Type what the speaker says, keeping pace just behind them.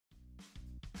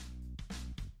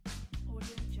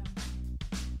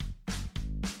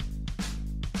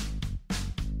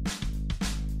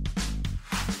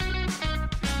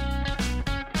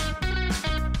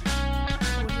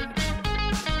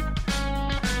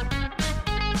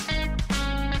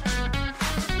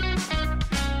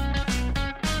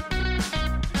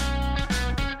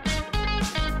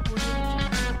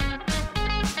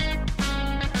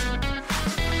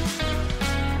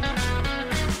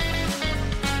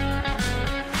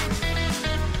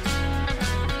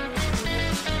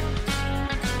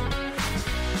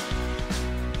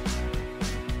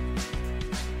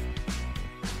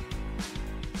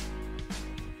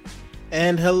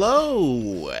And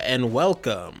hello, and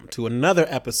welcome to another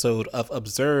episode of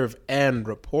Observe and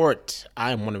Report.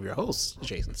 I'm one of your hosts,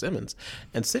 Jason Simmons,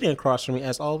 and sitting across from me,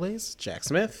 as always, Jack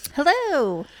Smith.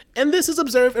 Hello. And this is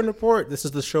Observe and Report. This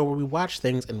is the show where we watch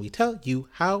things and we tell you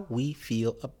how we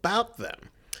feel about them.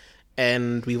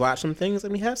 And we watch some things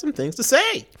and we have some things to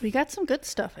say. We got some good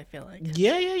stuff, I feel like.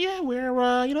 Yeah.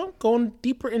 We're, going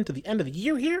deeper into the end of the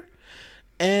year here.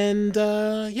 And,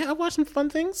 I watched some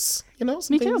fun things, some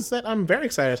Me things too. that I'm very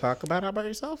excited to talk about. How about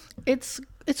yourself? It's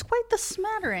quite the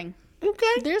smattering.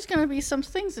 Okay. There's going to be some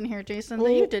things in here, Jason,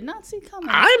 that you did not see coming.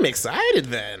 I'm excited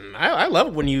then. I love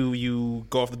it when you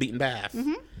go off the beaten path.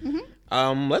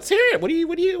 Let's hear it. What do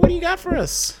you got for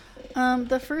us?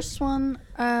 The first one,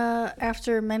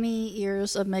 after many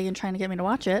years of Megan trying to get me to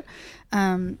watch it,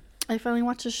 I finally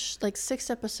watched 6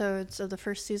 episodes of the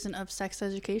first season of Sex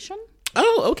Education.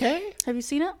 Oh, okay. Have you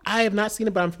seen it? I have not seen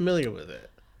it, but I'm familiar with it.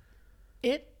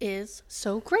 It is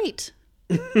so great.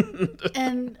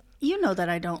 And you know that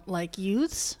I don't like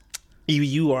youths.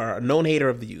 You are a known hater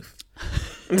of the youth.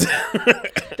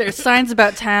 There's signs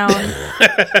about town,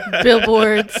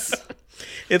 billboards.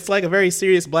 It's like a very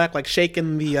serious black, like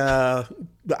shaking the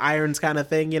irons kind of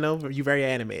thing, You're very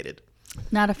animated.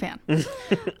 Not a fan. But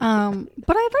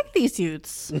I like these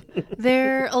youths.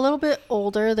 They're a little bit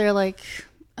older. They're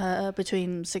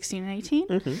between 16 and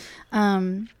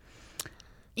 18.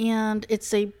 And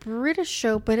it's a British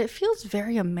show, but it feels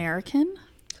very American.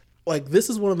 Like, this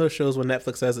is one of those shows when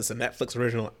Netflix says it's a Netflix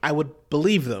original. I would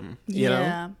believe them, you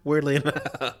know? Weirdly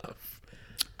enough.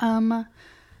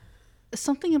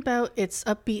 Something about its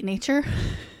upbeat nature.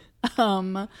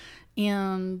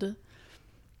 And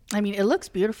I mean, it looks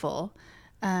beautiful.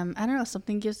 I don't know,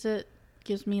 something gives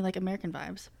me like American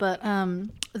vibes. But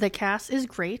the cast is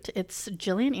great. It's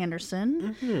Gillian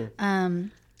Anderson.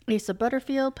 Asa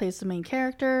Butterfield plays the main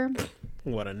character.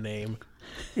 What a name.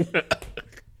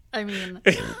 I mean,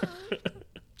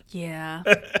 yeah.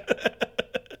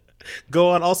 Go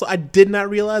on. Also, I did not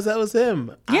realize that was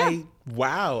him. Yeah.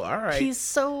 Wow. All right. He's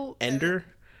so... Ender?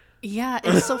 Yeah,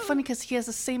 it's so funny because he has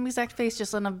the same exact face,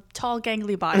 just on a tall,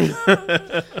 gangly body.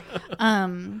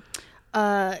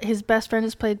 His best friend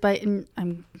is played by...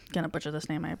 I'm going to butcher this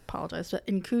name, I apologize. But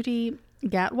Nkuti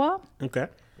Gatwa. Okay.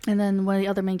 And then one of the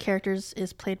other main characters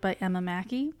is played by Emma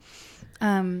Mackey.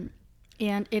 And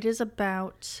it is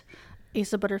about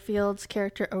Asa Butterfield's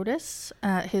character, Otis.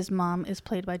 His mom is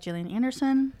played by Gillian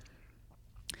Anderson.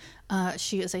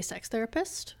 She is a sex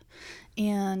therapist.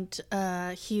 And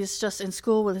he's just in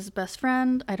school with his best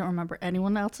friend. I don't remember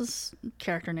anyone else's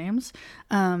character names.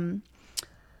 And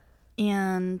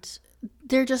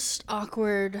they're just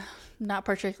awkward, not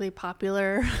particularly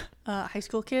popular high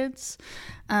school kids.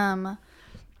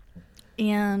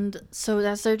 And so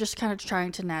as they're just kind of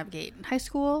trying to navigate high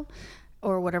school,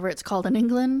 or whatever it's called in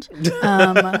England,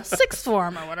 sixth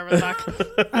form or whatever the fuck,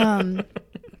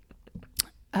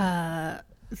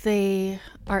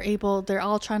 they're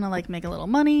all trying to make a little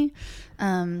money.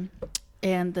 And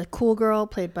the cool girl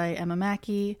played by Emma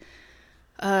Mackey,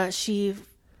 she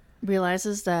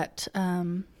realizes that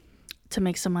to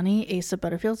make some money, Asa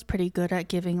Butterfield's pretty good at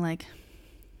giving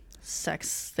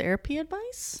sex therapy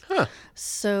advice. Huh.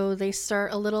 So they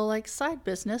start a little side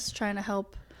business trying to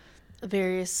help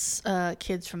various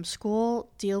kids from school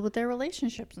deal with their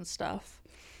relationships and stuff.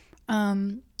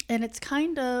 And it's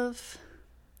kind of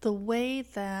the way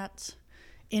that,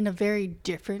 in a very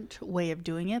different way of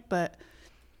doing it, but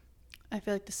I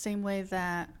feel like the same way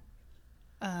that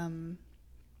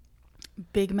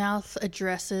Big Mouth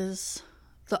addresses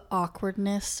the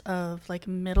awkwardness of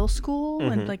middle school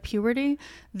and puberty,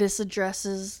 this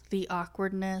addresses the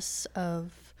awkwardness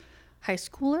of high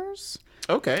schoolers.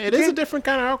 Okay, it is a different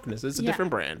kind of awkwardness. It's a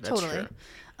different brand. That's totally.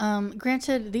 True.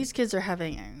 Granted, these kids are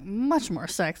having much more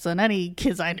sex than any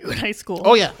kids I knew in high school.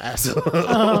 Oh yeah, absolutely.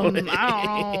 I don't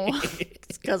know.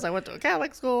 It's because I went to a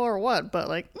Catholic school or what,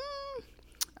 but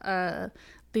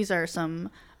these are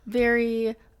some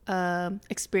very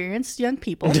experienced young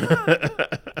people.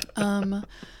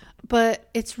 But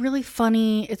it's really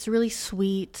funny. It's really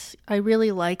sweet. I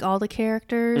really like all the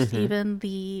characters, even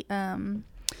the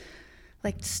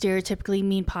stereotypically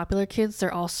mean popular kids.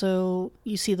 They're also,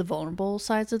 you see the vulnerable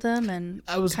sides of them and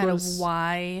kind of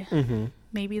why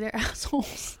maybe they're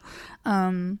assholes.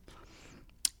 And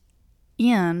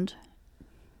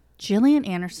Gillian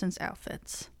Anderson's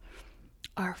outfits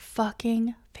are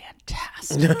fucking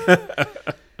fantastic.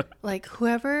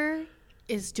 Whoever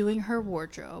is doing her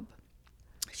wardrobe,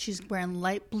 she's wearing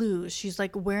light blues. She's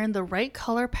wearing the right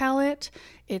color palette.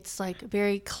 It's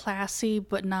very classy,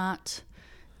 but not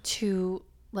too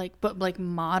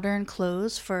modern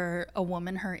clothes for a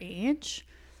woman her age.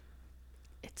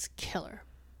 it's killer.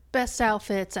 Best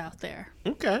outfits out there.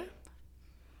 Okay.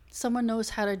 Someone knows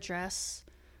how to dress.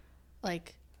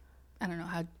 Like, I don't know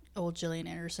how old Gillian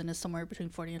Anderson is, somewhere between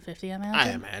 40 and 50, I imagine.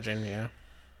 I imagine, yeah.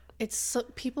 It's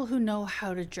people who know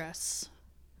how to dress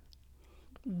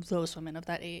those women of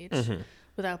that age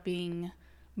without being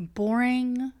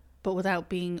boring, but without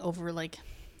being over, like,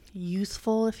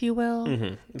 youthful, if you will.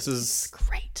 This is It's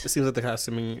great. It seems like the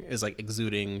costuming is like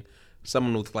exuding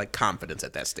someone with like confidence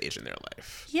at that stage in their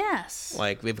life. Yes.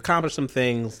 Like they've accomplished some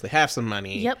things, they have some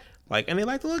money. Yep. Like, and they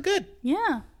like to look good.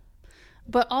 Yeah.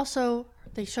 But also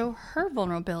they show her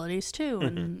vulnerabilities too,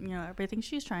 and everything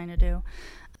she's trying to do.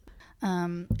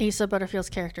 Asa Butterfield's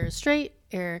character is straight.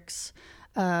 Eric's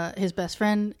his best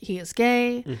friend, he is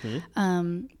gay.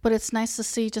 But it's nice to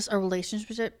see just a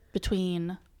relationship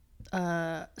between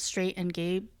straight and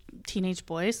gay teenage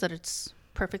boys, that it's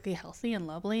perfectly healthy and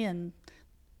lovely and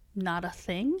not a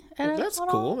thing. That's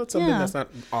cool. That's something that's not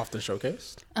often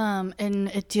showcased. And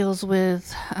it deals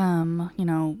with,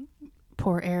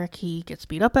 poor Eric, he gets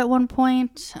beat up at one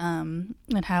point, and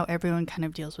how everyone kind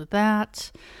of deals with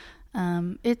that.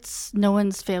 It's no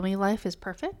one's family life is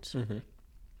perfect.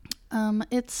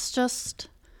 It's just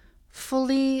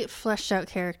fully fleshed out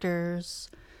characters,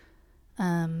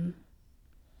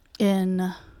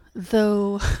 in,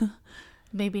 though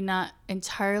maybe not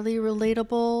entirely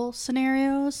relatable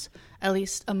scenarios, at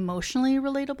least emotionally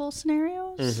relatable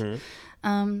scenarios.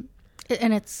 And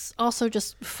it's also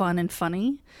just fun and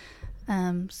funny.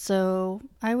 So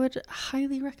I would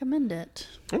highly recommend it.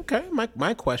 Okay.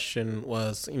 My question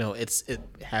was, it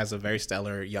has a very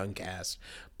stellar young cast,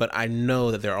 but I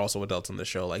know that there are also adults on the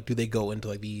show. Like, do they go into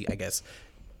like does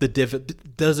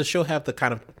the show have the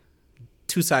kind of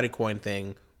two-sided coin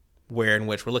thing in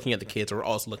which we're looking at the kids, we're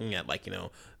also looking at like,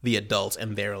 the adults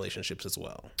and their relationships as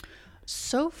well?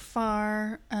 So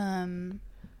far, I'm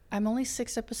only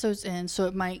 6 episodes in, so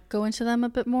it might go into them a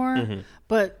bit more.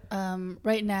 But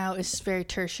right now it's very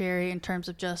tertiary in terms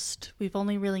of just, we've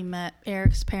only really met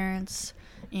Eric's parents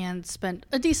and spent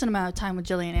a decent amount of time with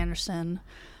Gillian Anderson.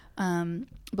 But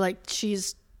like,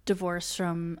 she's divorced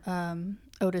from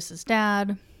Otis's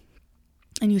dad.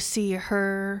 And you see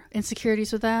her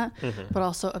insecurities with that, but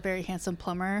also a very handsome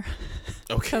plumber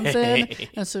comes in.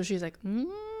 And so she's like, And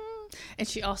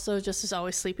she also just is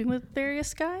always sleeping with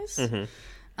various guys.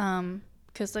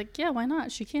 Because, like, yeah, why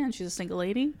not? She can. She's a single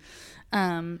lady.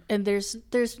 And there's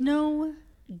no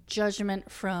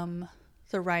judgment from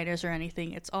the writers or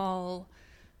anything. It's all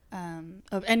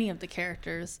of any of the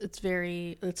characters. It's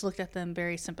looked at them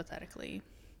very sympathetically.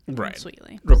 Right.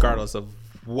 Sweetly. Regardless of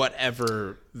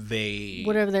whatever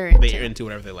they're into,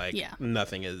 whatever they like. Yeah.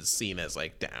 Nothing is seen as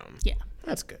like down. Yeah.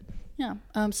 That's good. Yeah.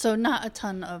 So not a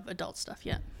ton of adult stuff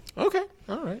yet. Okay.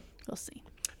 All right. We'll see.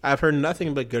 I've heard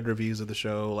nothing but good reviews of the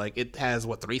show. Like, it has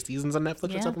 3 seasons on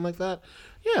Netflix or something like that.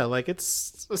 Yeah, like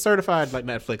it's a certified like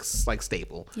Netflix like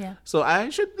staple. Yeah. So I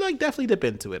should like definitely dip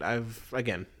into it.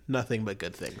 Again, nothing but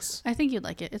good things. I think you'd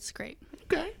like it. It's great.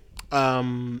 Okay.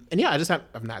 And yeah,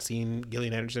 I've not seen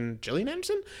Gillian Anderson. Gillian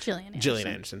Anderson.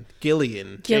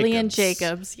 Gillian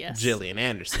Jacobs. Yes. Gillian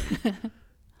Anderson.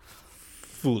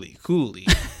 Fooly cooly.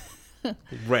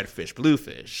 Red fish, blue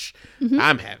fish.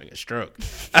 I'm having a stroke.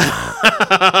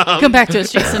 Come back to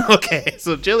us, Jason. Okay,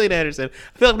 so Gillian Anderson.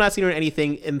 I feel like I've not seen her in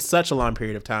anything in such a long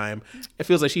period of time. It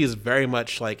feels like she has very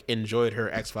much like enjoyed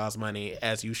her X-Files money,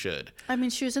 as you should. I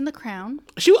mean, she was in The Crown.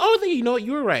 You know what?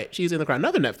 You were right. She's in The Crown,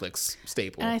 another Netflix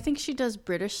staple. And I think she does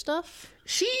British stuff.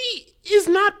 She is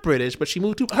not British, but she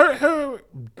moved to her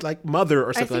like mother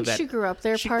or something like that. I think she grew up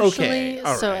there partially,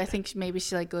 okay, so right. I think maybe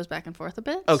she like goes back and forth a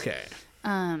bit. Okay.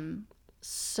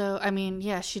 So I mean,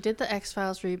 yeah, she did the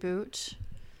X-Files reboot,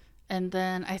 and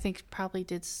then I think probably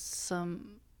did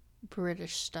some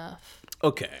British stuff.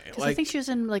 Okay. Because I think she was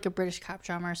in like a British cop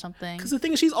drama or something. Because the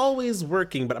thing is, she's always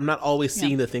working, but I'm not always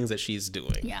seeing the things that she's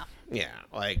doing. Yeah. Yeah.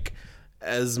 Like,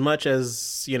 as much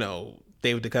as,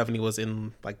 David Duchovny was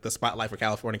in like the spotlight for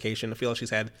Californication, I feel like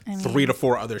she's had 3 to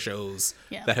 4 other shows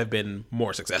that have been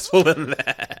more successful than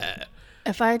that.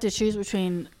 If I had to choose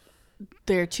between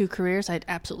their 2 careers, I'd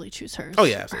absolutely choose hers. Oh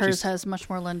yeah, so hers has much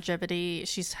more longevity.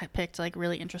 She's picked like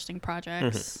really interesting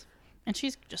projects, and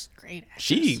she's just great actress.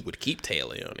 She would keep Téa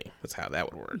Leoni. That's how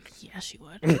that would work. Yeah, she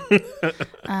would.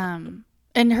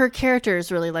 And her character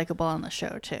is really likable on the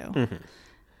show too.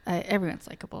 Everyone's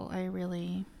likable. I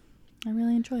really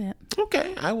enjoy it.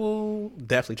 Okay, I will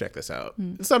definitely check this out.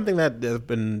 It's something that I've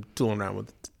been tooling around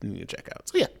with, need to check out.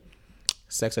 So yeah,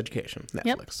 Sex Education,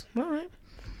 Netflix. Yep. All right.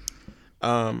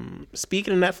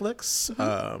 Speaking of Netflix,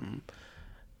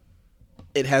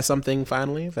 it has something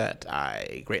finally that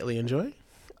I greatly enjoy.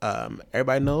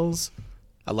 Everybody knows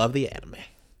I love the anime.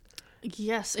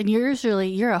 Yes, and you're a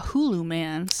Hulu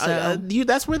man, so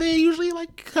That's where they usually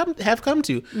have come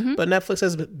to. But Netflix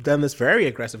has done this very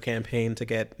aggressive campaign to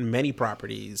get many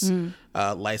properties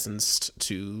licensed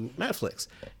to Netflix,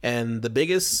 and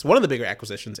one of the bigger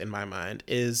acquisitions in my mind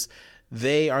is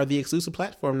they are the exclusive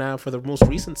platform now for the most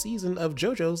recent season of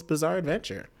JoJo's Bizarre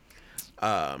Adventure.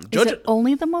 Is it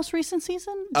only the most recent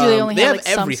season? Do they only have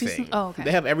everything. some season? Oh, okay.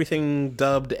 They have everything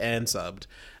dubbed and subbed.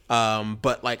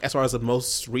 But as far as the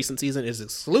most recent season is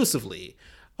exclusively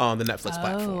on the Netflix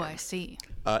platform. Oh, I see.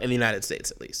 In the United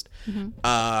States, at least.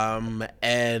 And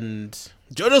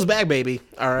JoJo's back, baby.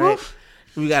 All right. Woof.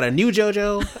 We got a new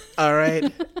JoJo. All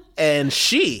right. And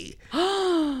she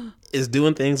is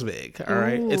doing things big. All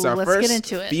right. It's our first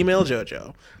female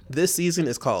JoJo. This season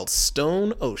is called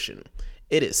Stone Ocean.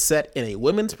 It is set in a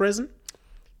women's prison.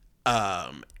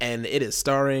 And it is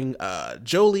starring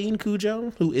Jolene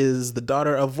Cujo, who is the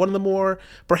daughter of one of the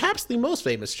perhaps the most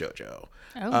famous JoJo,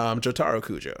 Jotaro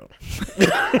Kujo.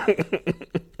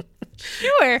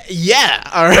 Sure. Yeah.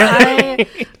 All right.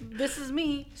 This is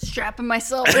me strapping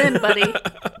myself in, buddy.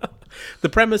 The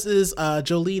premise is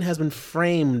Jolene has been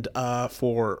framed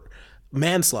for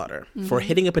manslaughter for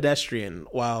hitting a pedestrian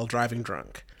while driving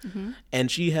drunk.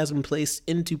 And she has been placed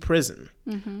into prison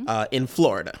in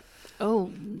Florida.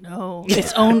 Oh, no.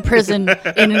 Its own prison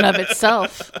in and of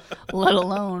itself, let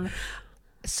alone.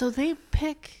 So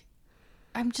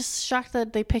I'm just shocked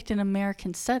that they picked an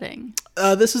American setting.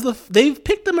 They've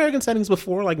picked American settings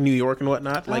before, like New York and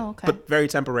whatnot, okay. But very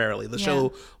temporarily. The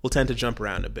show will tend to jump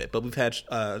around a bit, but we've had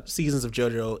seasons of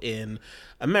JoJo in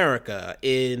America,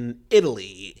 in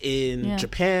Italy, in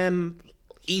Japan,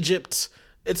 Egypt.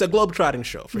 It's a globe-trotting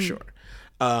show for sure.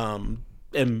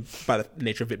 And by the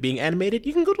nature of it being animated,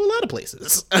 you can go to a lot of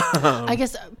places. I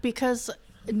guess because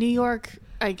New York,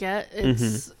 I get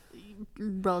it's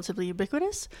relatively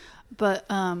ubicuitous, but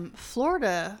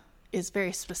Florida is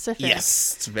very specific.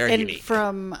 Yes, it's very unique.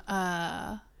 From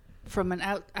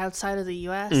an outside of the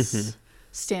U.S.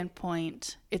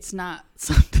 standpoint, it's not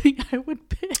something I would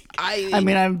pick. I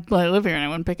mean, I live here and I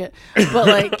wouldn't pick it,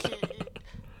 but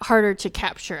harder to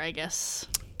capture, I guess.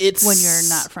 It's when you're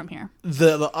not from here.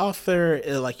 The author,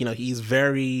 he's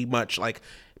very much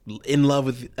in love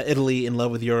with Italy, in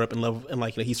love with Europe, and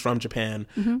he's from Japan.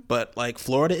 But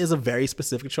Florida is a very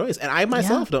specific choice, and I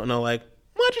myself don't know why'd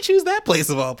you choose that place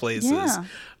of all places? Yeah.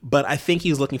 But I think he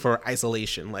was looking for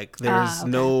isolation. There's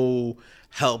no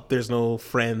help, there's no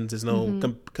friends, there's no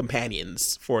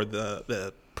companions for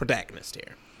the protagonist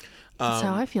here. That's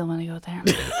how I feel when I go there.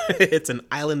 It's an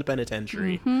island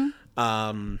penitentiary.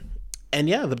 And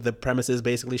the premise is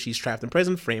basically she's trapped in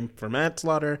prison, framed for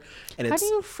manslaughter. And how do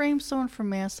you frame someone for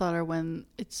manslaughter when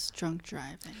it's drunk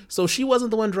driving? So she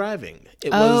wasn't the one driving.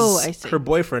 It was I see. Her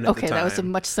boyfriend at the time. Okay, that was a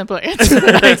much simpler answer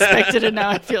than I expected, and now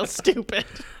I feel stupid.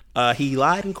 He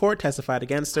lied in court, testified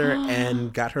against her,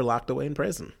 and got her locked away in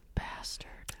prison. Bastard.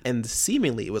 And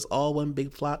seemingly it was all one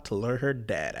big plot to lure her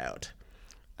dad out.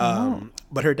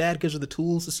 But her dad gives her the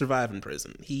tools to survive in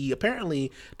prison. He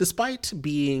apparently, despite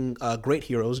being great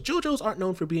heroes, JoJo's aren't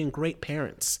known for being great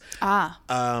parents.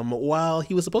 While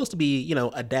he was supposed to be,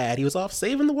 a dad, he was off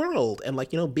saving the world and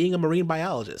being a marine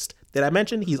biologist. Did I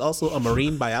mention he's also a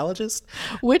marine biologist?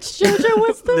 Which JoJo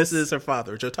was this? This is her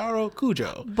father, Jotaro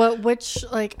Kujo. But which,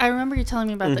 I remember you telling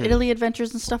me about the Italy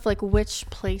adventures and stuff. Which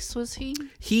place was he?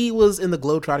 He was in the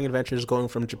globetrotting adventures going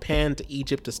from Japan to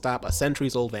Egypt to stop a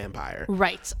centuries-old vampire.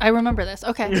 Right. I remember this.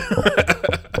 Okay.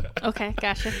 Okay,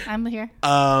 gotcha. I'm here.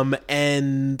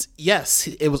 And yes,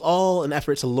 it was all an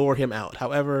effort to lure him out.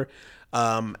 However,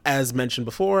 as mentioned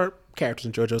before, characters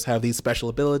in JoJo's have these special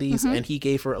abilities, and he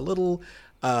gave her a little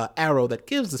arrow that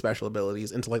gives the special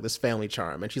abilities into this family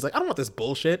charm. And she's like, I don't want this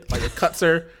bullshit. It cuts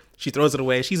her. She throws it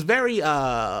away. She's very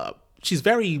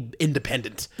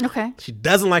independent. Okay. She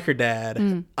doesn't like her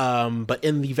dad. But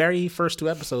in the very first 2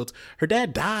 episodes, her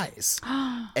dad dies.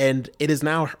 And it is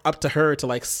now up to her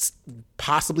to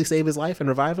possibly save his life and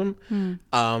revive him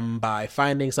by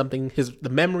finding the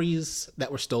memories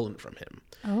that were stolen from him.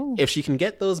 Oh. If she can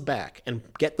get those back and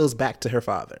get those back to her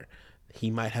father,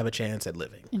 he might have a chance at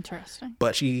living. Interesting.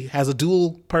 But she has a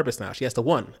dual purpose now. She has to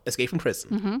 1, escape from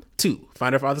prison. 2,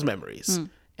 find her father's memories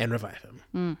and revive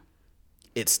him.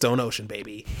 It's Stone Ocean,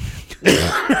 baby.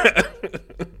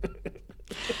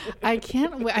 I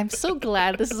can't wait. I'm so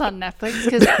glad this is on Netflix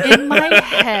because in my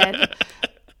head,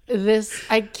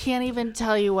 I can't even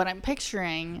tell you what I'm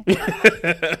picturing.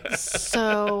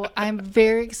 So I'm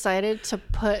very excited to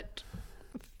put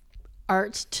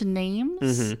art to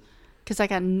names Because I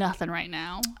got nothing right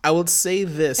now. I would say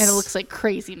this. And it looks like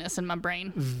craziness in my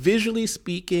brain. Visually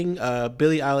speaking,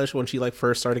 Billie Eilish, when she like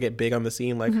first started to get big on the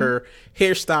scene, like her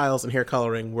hairstyles and hair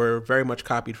coloring were very much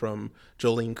copied from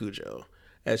Jolene Cujo,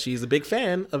 as she's a big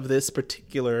fan of this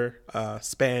particular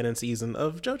span and season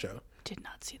of JoJo. Did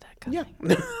not see that coming.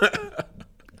 Yeah.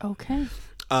 Okay.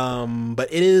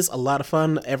 But it is a lot of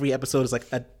fun. Every episode is like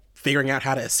figuring out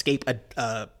how to escape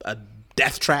a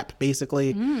death trap,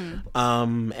 basically.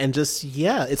 And just,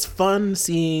 yeah, it's fun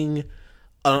seeing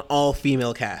an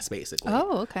all-female cast, basically.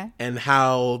 Oh, okay. And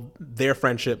how their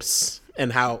friendships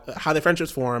and how their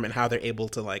friendships form and how they're able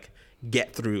to like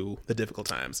get through the difficult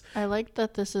times. I like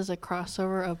that this is a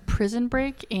crossover of Prison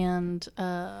Break and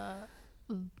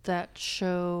that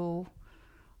show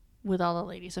with all the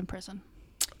ladies in prison.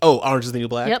 Oh, Orange is the New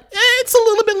Black? Yep. It's a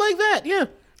little bit like that, yeah.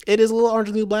 It is a little Orange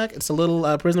is the New Black. It's a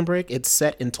little Prison Break. It's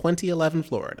set in 2011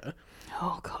 Florida.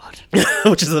 Oh, God.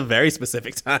 Which is a very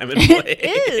specific time and place.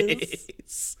 It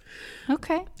is.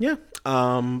 Okay. Yeah.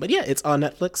 But yeah, it's on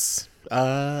Netflix.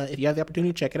 If you have the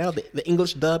opportunity, check it out. The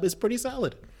English dub is pretty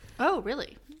solid. Oh,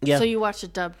 really? Yeah. So you watched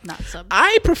it dub, not sub?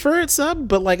 I prefer it sub,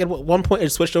 but like at one point it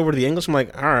switched over to the English. I'm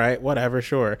like, all right, whatever,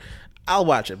 sure. I'll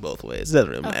watch it both ways. It doesn't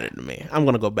really matter to me. I'm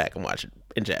going to go back and watch it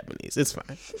in Japanese. It's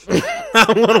fine.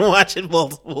 I'm going to watch it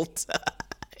multiple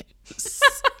times.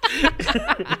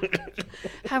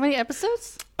 How many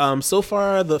episodes? So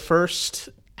far, the first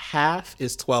half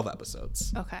is 12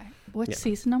 episodes. Okay. What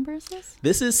season number is this?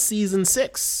 This is season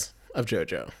 6 of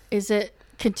JoJo. Is it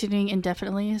continuing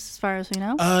indefinitely as far as we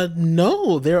know?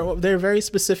 No, they're very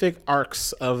specific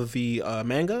arcs of the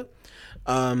manga,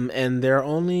 and there are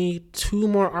only 2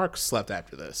 more arcs left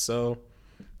after this. So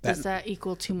does that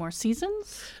equal 2 more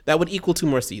seasons? That would equal 2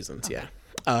 more seasons, yeah.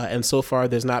 And so far,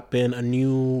 there's not been a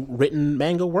new written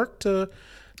manga work to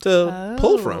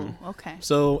pull from. Okay.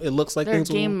 So it looks like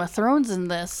There's Game of Thrones in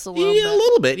this a little bit. bit. A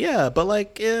little bit, yeah. But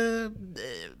like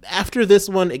after this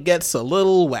one, it gets a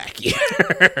little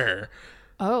wackier.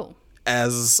 Oh.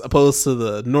 As opposed to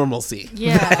the normalcy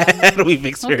that we've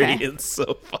experienced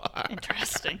so far.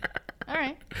 Interesting. All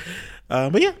right.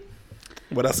 But yeah.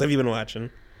 What else have you been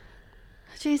watching?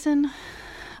 Jason,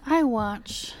 I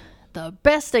watch The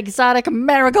Best Exotic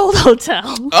Marigold Hotel.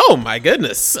 Oh my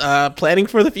goodness. Planning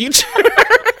for the future.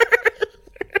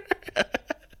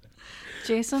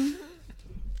 Jason,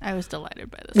 I was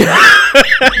delighted by this.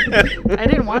 I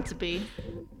didn't want to be,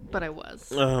 but I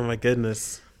was. Oh my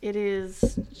goodness. It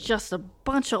is just a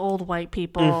bunch of old white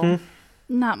people.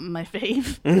 Not my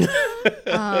fave.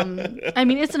 I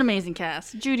mean, it's an amazing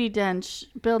cast. Judi Dench,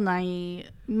 Bill Nighy,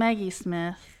 Maggie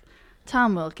Smith,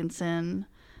 Tom Wilkinson,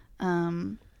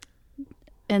 and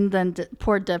then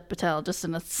poor Dev Patel, just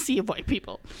in a sea of white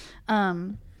people.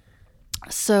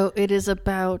 So it is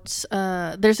about,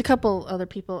 there's a couple other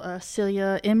people,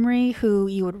 Celia Imrie, who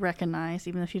you would recognize,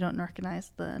 even if you don't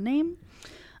recognize the name,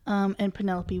 and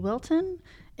Penelope Wilton,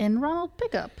 and Ronald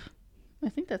Pickup. I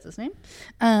think that's his name.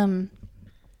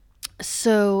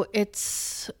 So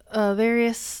it's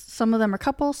various, some of them are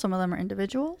couples, some of them are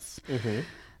individuals.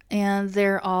 And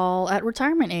they're all at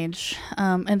retirement age.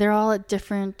 And they're all at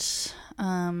different,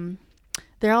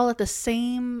 they're all at the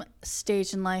same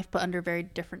stage in life, but under very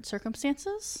different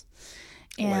circumstances.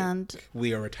 And like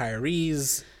we are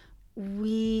retirees.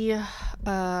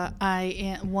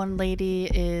 One lady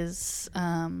is,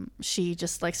 she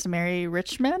just likes to marry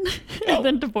rich men and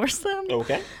then divorce them.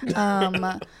 Okay.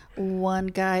 One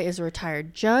guy is a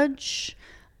retired judge,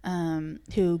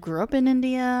 who grew up in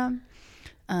India.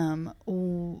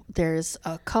 There's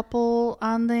a couple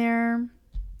on there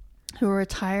who are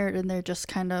retired, and they're just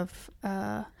kind of,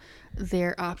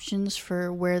 their options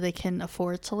for where they can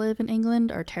afford to live in England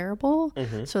are terrible.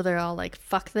 So they're all like,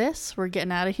 fuck this, we're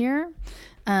getting out of here.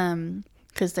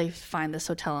 Because they find this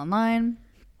hotel online,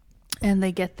 and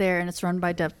they get there, and it's run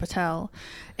by Dev Patel.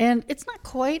 And it's not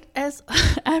quite as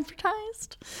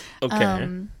advertised. Okay.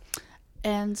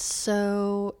 And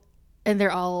so, and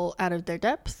they're all out of their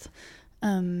depth.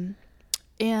 And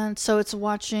so it's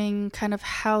watching kind of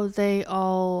how they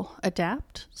all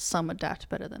adapt. Some adapt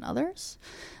better than others.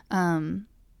 And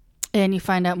you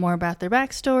find out more about their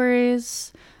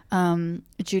backstories.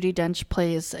 Judi Dench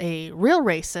plays a real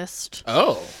racist.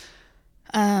 Oh.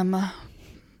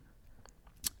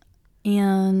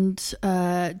 And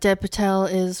Dev Patel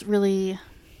is really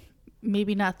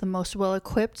maybe not the most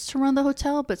well-equipped to run the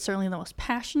hotel, but certainly the most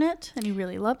passionate, and he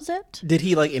really loves it. Did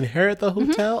he like inherit the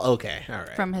hotel? Okay, all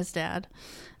right. From his dad.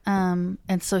 And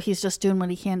so he's just doing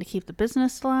what he can to keep the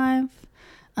business alive.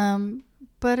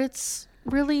 But it's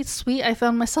really sweet. I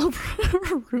found myself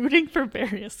rooting for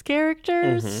various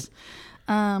characters.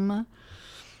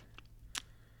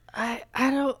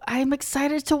 I'm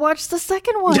excited to watch the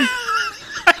second one.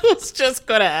 I was just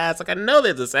gonna ask. Like, I know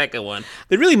there's a second one.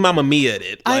 They really Mamma Mia'd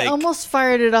it. Like, I almost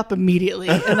fired it up immediately,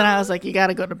 and then I was like, "You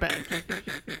gotta go to bed."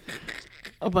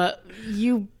 But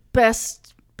you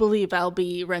best believe I'll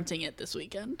be renting it this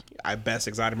weekend. I best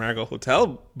Exotic Marigold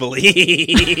Hotel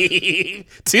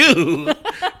believe too.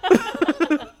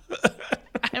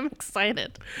 I'm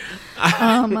excited.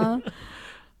 I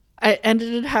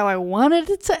ended it how I wanted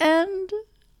it to end.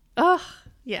 Ugh,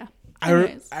 yeah.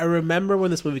 I remember when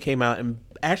this movie came out and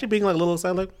actually being like a little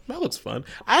excited, like, that looks fun.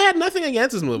 I had nothing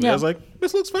against this movie. Yeah. I was like,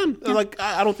 this looks fun. Yeah. Like,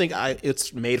 I don't think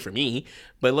it's made for me,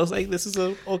 but it looks like this is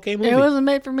a okay movie. It wasn't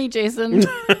made for me, Jason.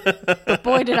 But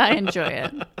boy, did I enjoy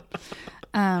it.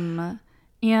 And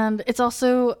it's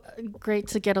also great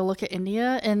to get a look at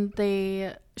India, and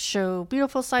they show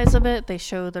beautiful sides of it. They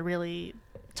show the really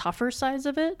tougher sides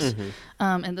of it,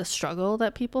 and the struggle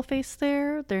that people face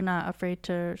there. They're not afraid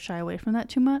to shy away from that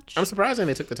too much. I'm surprised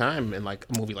they took the time in like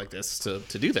a movie like this to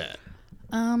do that.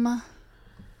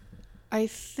 I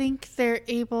think they're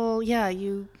able. Yeah,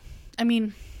 I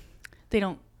mean, they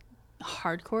don't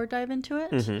hardcore dive into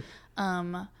it,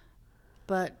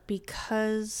 but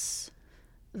because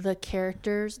the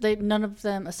characters, none of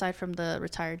them, aside from the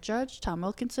retired judge Tom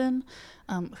Wilkinson,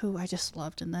 who I just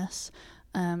loved in this.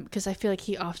 Because I feel like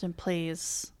he often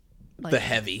plays like the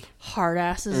heavy hard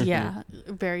asses,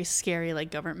 very scary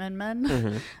like government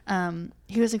men.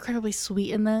 He was incredibly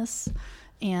sweet in this,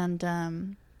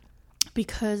 and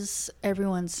because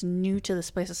everyone's new to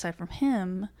this place aside from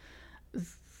him,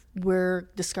 we're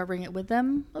discovering it with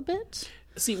them a bit.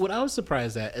 See, what I was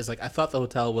surprised at is like I thought the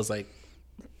hotel was like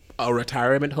a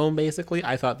retirement home. Basically,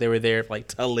 I thought they were there like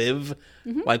to live,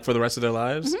 like for the rest of their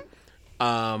lives.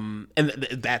 And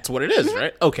that's what it is,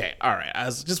 right? Okay, all right. I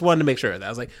was just wanted to make sure that I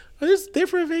was like, are they there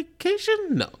for a vacation?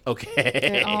 No,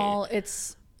 okay.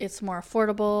 It's more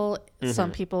affordable.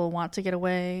 Some people want to get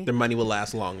away. Their money will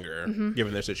last longer,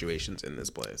 given their situations in this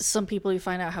place. Some people you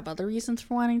find out have other reasons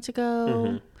for wanting to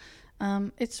go.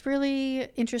 It's really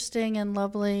interesting and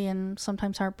lovely, and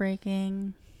sometimes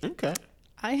heartbreaking. Okay.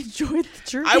 I enjoyed the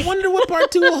journey. I wonder what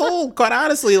part 2 will hold, quite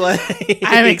honestly. Like,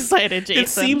 I'm excited, Jason. It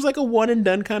seems like a one and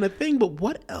done kind of thing, but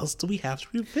what else do we have to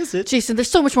revisit? Jason, there's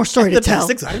so much more story to tell.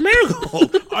 The Best Exotic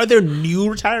Marigold. Are there new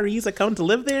retirees that come to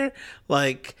live there?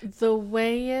 Like, the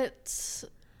way it's...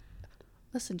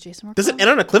 Listen, Jason, does it end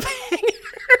on a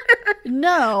cliffhanger?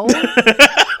 No.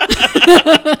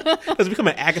 Does it become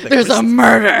an Agatha There's Christie? a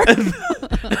murder.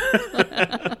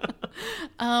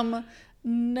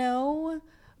 No.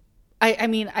 I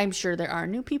mean, I'm sure there are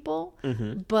new people,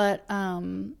 but I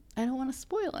don't want to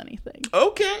spoil anything.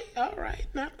 Okay, all right.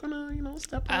 Not gonna,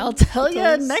 step on I'll tell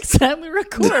you next time we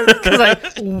record, because I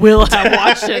will have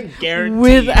watched it Guaranteed.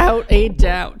 without a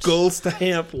doubt. Gold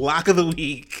stamp, lock of the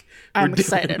week. I'm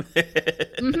excited. Okay.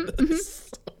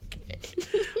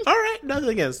 All right, nothing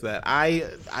against that. I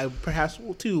perhaps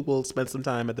too will spend some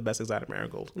time at the Best Exotic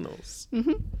Marigold. Who knows?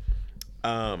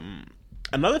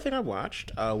 Another thing I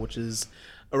watched, which is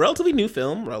a relatively new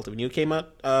film, came out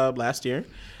last year,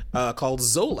 called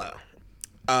Zola.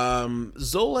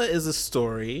 Zola is a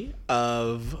story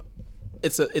of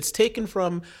it's taken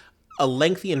from a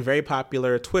lengthy and very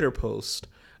popular Twitter post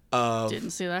of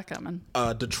Didn't see that coming.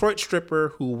 a Detroit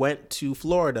stripper who went to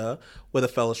Florida with a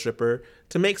fellow stripper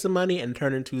to make some money and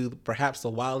turn into perhaps the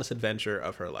wildest adventure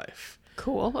of her life.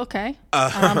 Cool. Okay.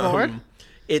 I'm on board.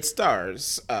 It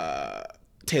stars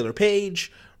Taylor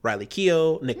Page, Riley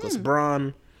Keough, Nicholas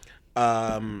Braun,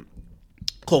 Coleman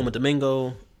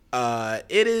Domingo.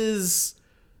 It is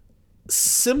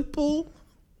simple,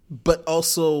 but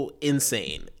also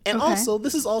insane. And also,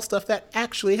 this is all stuff that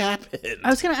actually happened. I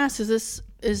was going to ask,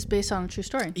 is based on a true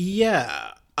story?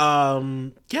 Yeah.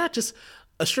 Just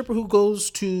a stripper who goes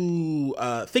to,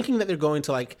 thinking that they're going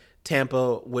to like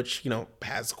Tampa, which,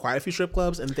 has quite a few strip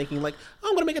clubs, and thinking like, oh,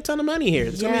 I'm going to make a ton of money here.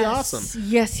 It's going to be awesome.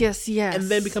 Yes. And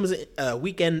then becomes a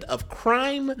weekend of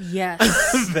crime. Yes.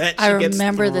 That I gets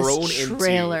remember thrown this into.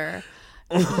 trailer.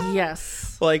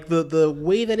 Yes. Like the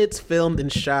way that it's filmed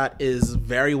and shot is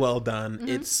very well done.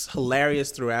 It's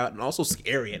hilarious throughout and also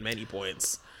scary at many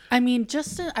points. I mean,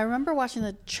 I remember watching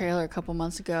the trailer a couple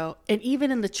months ago, and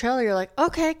even in the trailer, you're like,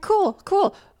 okay, cool.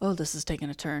 Oh, this is taking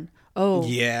a turn. Oh,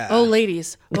 yeah. Oh,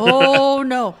 ladies. Oh,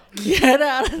 no. Get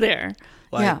out of there.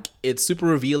 Like, it's super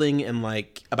revealing and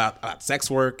like about sex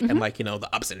work and like, the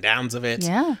ups and downs of it.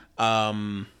 Yeah.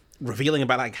 Revealing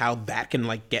about like how that can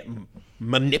like get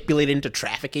manipulated into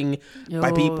trafficking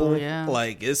by people. Yeah.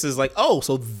 Like, this is like, oh,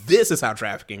 so this is how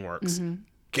trafficking works.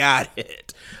 Got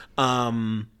it.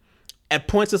 at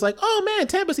points it's like, oh man,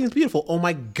 Tampa seems beautiful. Oh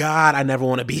my God, I never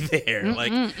want to be there.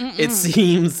 It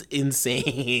seems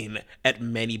insane at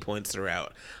many points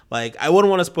throughout. Like, I wouldn't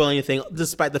want to spoil anything,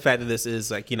 despite the fact that this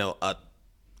is like, a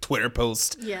Twitter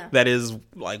post that is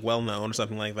like well known or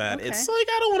something like that. Okay. It's like,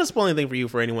 I don't want to spoil anything for you,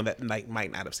 for anyone that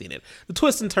might not have seen it. The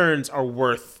twists and turns are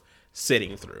worth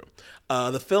sitting through.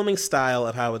 The filming style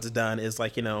of how it's done is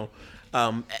like, when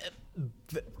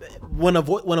a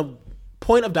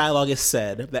point of dialogue is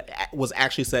said that was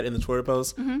actually said in the Twitter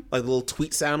post, like the little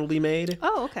tweet sound will be made.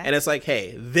 Oh, okay. And it's like,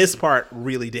 hey, this part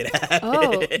really did happen.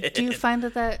 Oh, do you find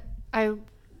that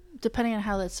depending on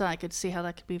how that's done, I could see how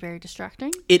that could be very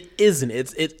distracting? It isn't.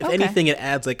 If anything, it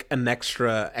adds like an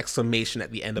extra exclamation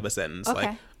at the end of a sentence,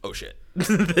 like, oh shit.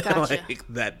 Gotcha. Like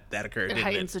that occurred. It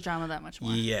heightens the drama that much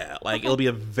more. Yeah, like it'll be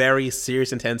a very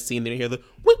serious, intense scene. Then you hear the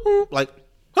woo, like,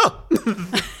 oh,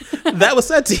 that was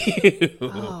said to you.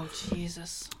 Oh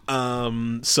Jesus.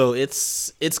 So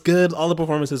it's good. All the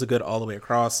performances are good all the way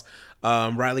across.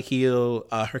 Riley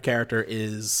Keough, her character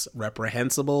is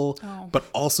reprehensible, but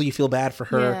also you feel bad for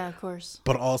her. Yeah, of course.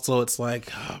 But also it's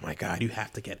like, oh my God, you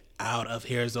have to get out of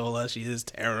here, Zola. She is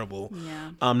terrible.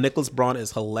 Yeah. Nicholas Braun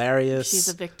is hilarious. She's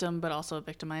a victim, but also a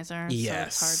victimizer.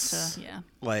 Yes. So it's hard to, yeah.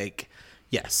 Like,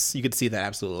 yes, you could see that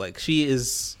absolutely. Like, she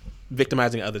is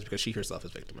victimizing others because she herself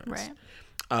is victimized. Right.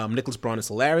 Nicholas Braun is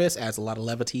hilarious, adds a lot of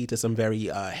levity to some very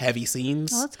heavy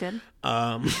scenes. Oh, that's good.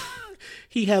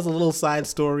 He has a little side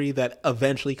story that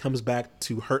eventually comes back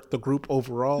to hurt the group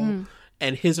overall.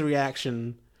 And his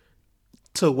reaction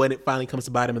to when it finally comes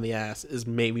to bite him in the ass is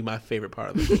maybe my favorite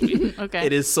part of the movie. Okay.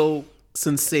 It is so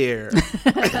sincere.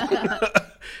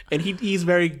 And he's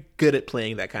very good at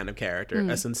playing that kind of character,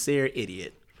 a sincere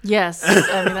idiot. Yes.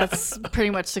 I mean, that's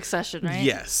pretty much Succession, right?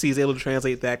 Yes. He's able to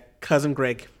translate that Cousin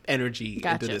Greg energy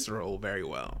into this role very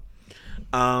well.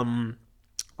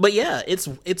 But yeah, it's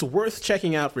worth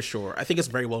checking out for sure. I think it's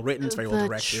very well written. It's very well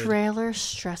directed. The trailer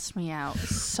stressed me out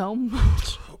so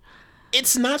much.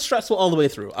 It's not stressful all the way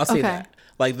through. I'll say that.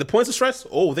 Like, the points of stress,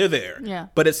 they're there. Yeah.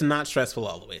 But it's not stressful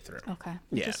all the way through. Okay.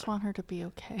 I just want her to be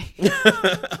okay.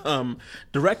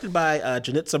 Directed by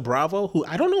Janitza Bravo, who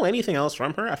I don't know anything else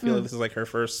from her. I feel like this is like her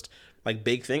first like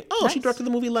big thing. Oh, nice. She directed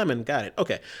the movie Lemon. Got it.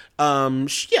 Okay.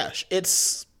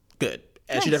 It's good.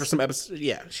 And she did for some episodes.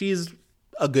 Yeah, she's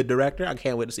a good director. I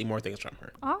can't wait to see more things from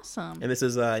her. Awesome. And this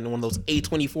is one of those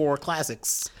A24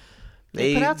 classics.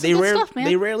 They put out some good stuff, man.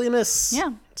 They rarely miss.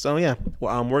 Yeah. So yeah,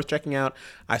 worth checking out.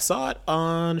 I saw it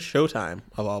on Showtime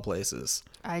of all places.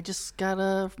 I just got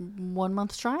a 1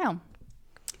 month trial.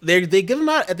 They give them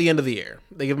out at the end of the year.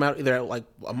 They give them out either like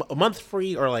a month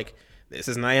free or like this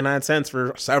is 99 cents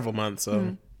for several months.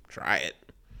 So try it.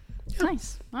 Yeah.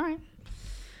 Nice. All right.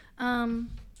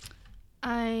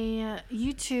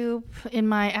 YouTube in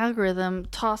my algorithm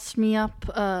tossed me up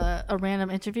a random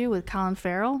interview with Colin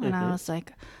Farrell, and I was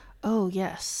like, oh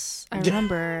yes, I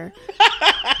remember.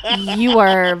 You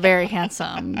are very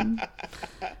handsome.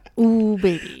 Ooh,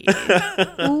 baby.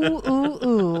 Ooh, ooh,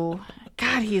 ooh.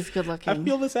 God, he's good looking. I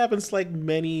feel this happens to like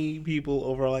many people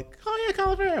over like, oh yeah,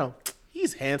 Colin Farrell.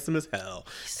 He's handsome as hell.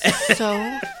 He's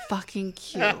so fucking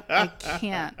cute. I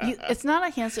can't. It's not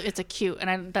a handsome, it's a cute,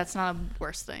 and that's not a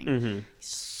worse thing. He's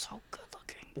so good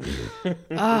looking.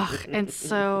 And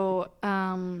so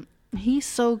he's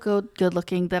so good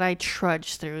looking that I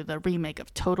trudged through the remake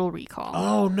of Total Recall.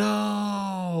 Oh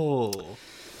no.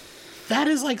 That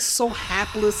is like so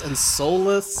hapless and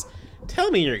soulless.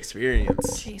 Tell me your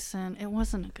experience. Jason, it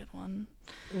wasn't a good one.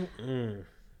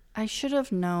 I should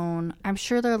have known. I'm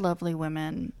sure they're lovely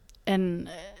women, and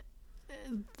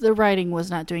the writing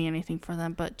was not doing anything for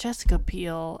them, but Jessica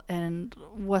Biel and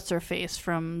what's her face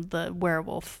from the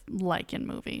werewolf Lycan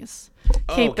movies.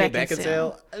 Kate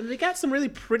Beckinsale. They got some really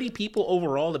pretty people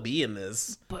overall to be in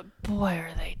this. But boy,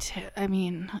 are they I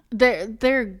mean,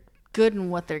 they're good in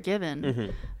what they're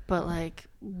given, but like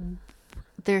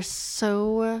they're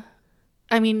so.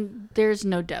 I mean, there's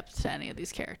no depth to any of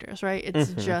these characters, right?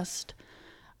 It's just,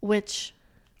 which,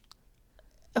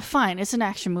 fine, it's an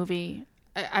action movie.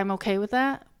 I'm okay with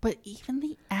that. But even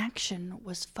the action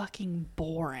was fucking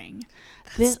boring.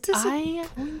 That's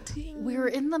disappointing. They were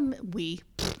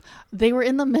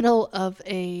in the middle of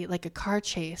a car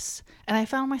chase, and I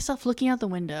found myself looking out the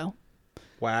window.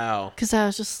 Wow. Because I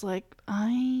was just like,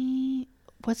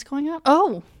 what's going on?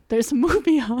 Oh, there's a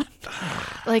movie on.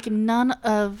 Like, none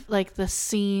of like the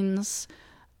scenes,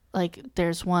 like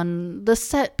there's the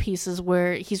set pieces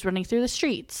where he's running through the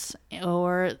streets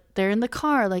or they're in the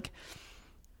car, like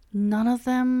none of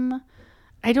them.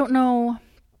 I don't know.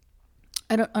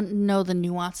 I don't know the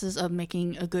nuances of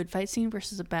making a good fight scene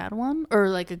versus a bad one, or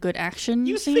like a good action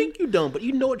You scene. think you don't, but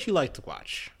you know what you like to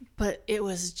watch. But it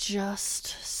was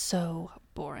just so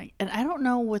boring. And I don't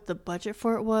know what the budget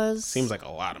for it was. Seems like a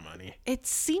lot of money. It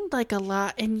seemed like a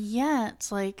lot, and yet,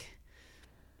 like,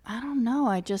 I don't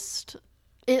know. It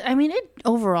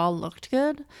overall looked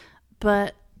good,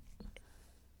 but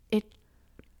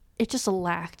it just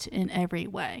lacked in every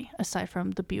way, aside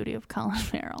from the beauty of Colin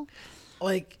Farrell.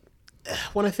 Like,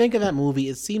 when I think of that movie,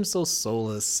 it seems so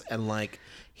soulless and like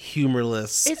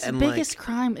humorless. Its and biggest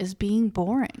crime is being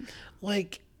boring.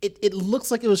 like it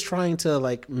looks like it was trying to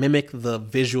like mimic the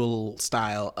visual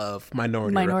style of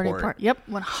Minority Report. Yep,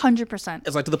 100%.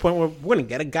 It's like to the point where we're gonna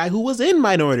get a guy who was in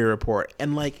Minority Report,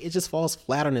 and like it just falls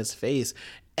flat on his face.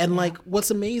 And like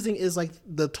what's amazing is like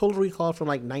the Total Recall from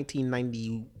like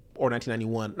 1990 or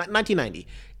 1991, 1990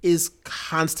 is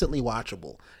constantly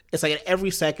watchable. It's like at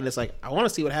every second, it's like, I want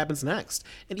to see what happens next.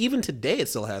 And even today, it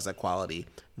still has that quality.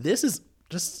 This is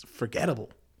just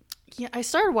forgettable. Yeah, I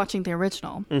started watching the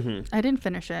original. Mm-hmm. I didn't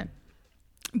finish it.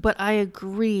 But I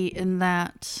agree in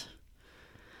that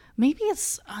maybe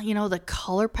it's, the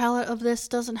color palette of this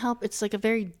doesn't help. It's like a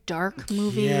very dark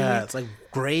movie. Yeah, it's like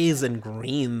grays and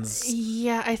greens.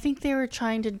 Yeah, I think they were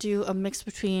trying to do a mix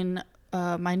between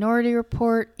Minority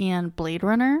Report and Blade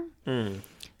Runner.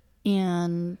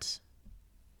 And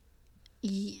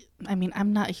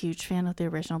I'm not a huge fan of the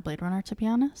original Blade Runner, to be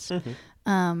honest.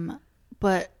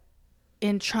 But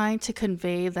in trying to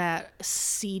convey that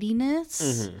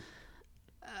seediness,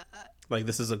 like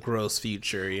this is a gross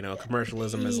future,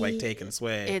 commercialism is like taking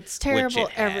sway. It's terrible.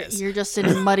 You're just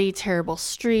in muddy, terrible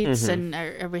streets, and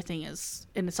everything is,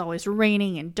 and it's always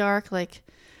raining and dark. Like,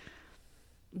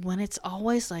 when it's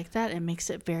always like that, it makes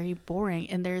it very boring.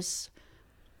 And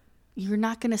you're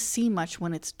not going to see much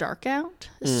when it's dark out.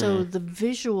 So the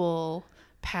visual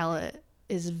palette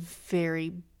is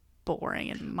very boring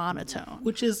and monotone.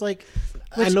 Which is like,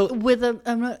 I know with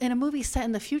in a movie set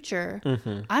in the future,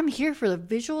 I'm here for the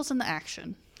visuals and the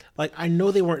action. Like, I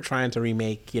know they weren't trying to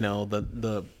remake,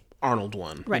 the Arnold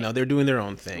one. Right. They're doing their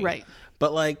own thing. Right.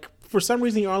 But like, for some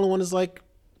reason, the Arnold one is like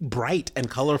bright and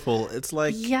colorful. It's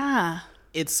like, yeah.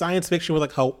 It's science fiction with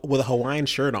with a Hawaiian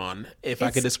shirt on, if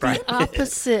I could describe it. It's the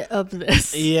opposite of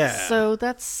this. Yeah. So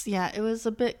it was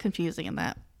a bit confusing in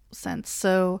that sense.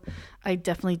 So I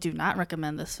definitely do not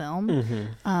recommend this film.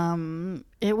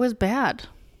 It was bad.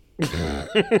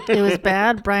 It was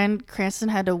bad. Bryan Cranston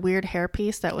had a weird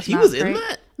hairpiece that was he not was great. in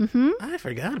that? Mm-hmm. I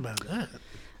forgot about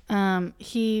that.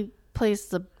 He plays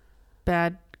the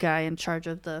bad guy in charge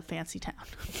of the fancy town.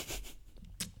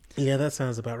 Yeah, that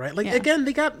sounds about right. Like, again,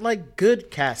 they got like good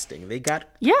casting. They got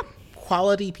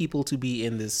quality people to be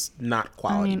in this not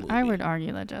quality movie. I would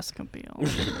argue that Jessica Biel,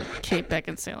 Kate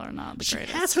Beckinsale are not the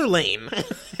greatest. She has her lane.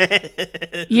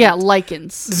 Yeah,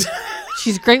 lichens.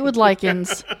 She's great with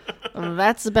lichens.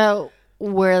 That's about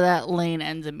where that lane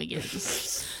ends and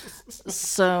begins.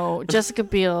 So Jessica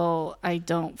Biel, I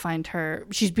don't find her.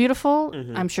 She's beautiful.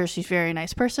 I'm sure she's a very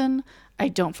nice person. I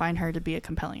don't find her to be a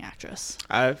compelling actress.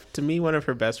 To me, one of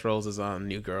her best roles is on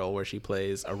New Girl, where she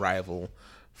plays a rival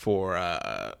for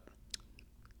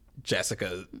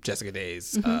Jessica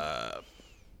Day's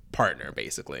partner,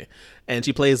 basically, and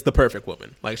she plays the perfect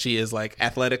woman. Like, she is like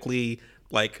athletically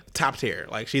like top tier,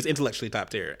 like she's intellectually top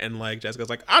tier, and like Jessica's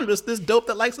like, I'm just this dope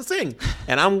that likes to sing,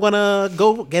 and I'm gonna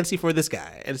go against you for this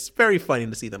guy. And it's very funny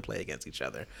to see them play against each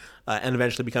other, and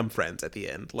eventually become friends at the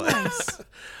end. Like, nice.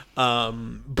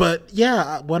 But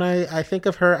yeah, when I think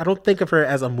of her, I don't think of her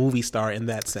as a movie star in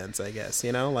that sense, I guess,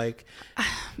 like,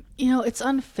 it's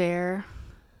unfair,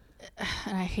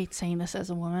 and I hate saying this as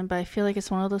a woman, but I feel like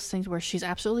it's one of those things where she's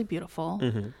absolutely beautiful,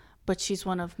 but she's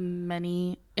one of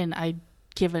many, and I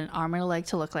give an arm and a leg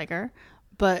to look like her,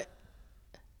 but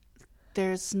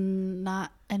there's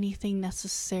not anything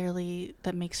necessarily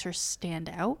that makes her stand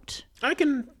out. I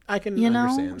can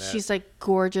understand that. She's like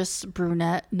gorgeous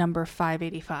brunette number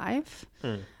 585.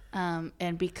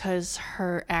 And because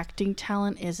her acting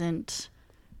talent isn't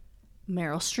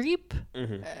Meryl Streep,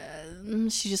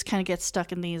 she just kind of gets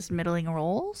stuck in these middling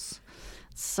roles.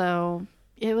 So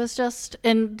it was just,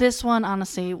 and this one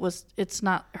honestly it's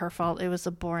not her fault. It was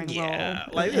a boring role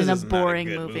like, in a boring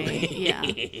movie. Yeah.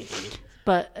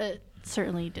 But it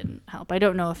certainly didn't help. I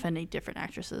don't know if any different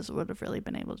actresses would have really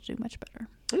been able to do much better.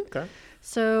 Okay.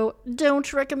 So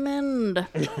don't recommend.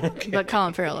 Okay. But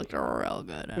Colin Farrell looked real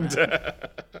good in it.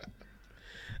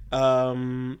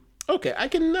 Okay, I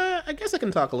guess I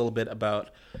can talk a little bit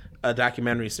about a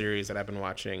documentary series that I've been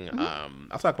watching.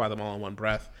 I'll talk about them all in one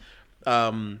breath.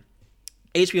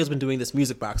 HBO's been doing this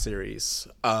music box series,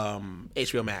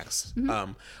 HBO Max,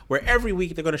 where every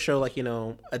week they're going to show like, you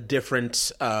know, a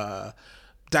different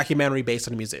documentary based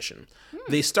on a musician.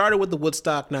 They started with the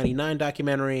Woodstock 99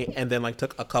 documentary and then like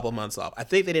took a couple months off. I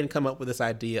think they didn't come up with this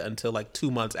idea until like 2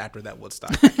 months after that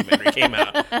Woodstock documentary came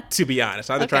out, to be honest.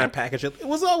 So they're trying to package it. It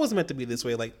was always meant to be this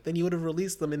way. Like, then you would have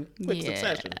released them in quick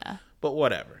succession. But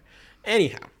whatever.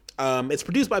 Anyhow, it's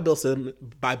produced by Bill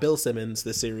Simmons,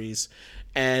 this series.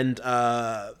 And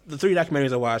the 3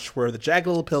 documentaries I watched were the Jagged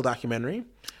Little Pill documentary.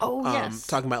 Oh, yes.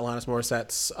 Talking about Alanis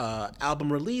Morissette's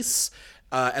album release,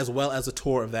 as well as a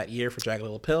tour of that year for Jagged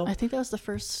Little Pill. I think that was the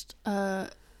first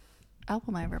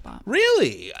album I ever bought.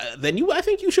 Really? Then I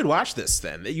think you should watch this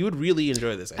then. You would really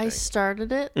enjoy this, I think. I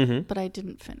started it, but I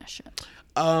didn't finish it.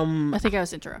 I think I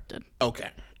was interrupted. Okay.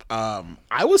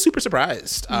 I was super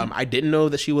surprised. I didn't know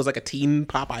that she was like a teen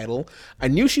pop idol. I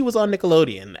knew she was on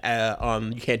Nickelodeon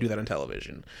on You Can't Do That on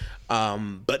Television.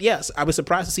 But yes, I was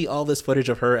surprised to see all this footage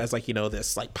of her as like, you know,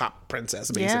 this like pop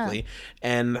princess basically,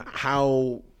 and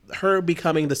how her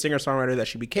becoming the singer-songwriter that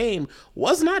she became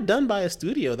was not done by a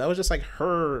studio. That was just like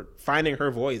her finding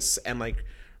her voice and like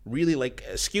really like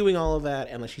skewing all of that,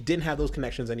 and like she didn't have those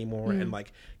connections anymore, and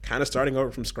like kind of starting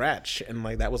over from scratch, and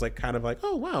like that was like kind of like,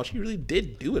 oh wow, she really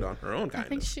did do it on her own. I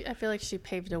feel like she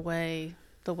paved the way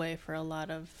for a lot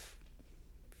of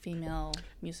female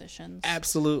musicians.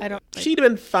 Absolutely. She'd have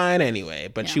been fine anyway,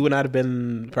 but she would not have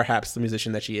been perhaps the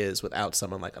musician that she is without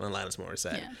someone like an Alanis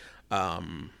Morissette,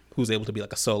 who's able to be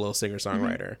like a solo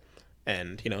singer-songwriter.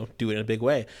 And, you know, do it in a big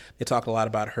way. They talked a lot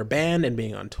about her band and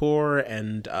being on tour,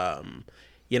 and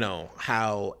you know,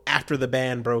 how after the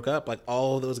band broke up, like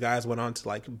all those guys went on to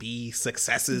like be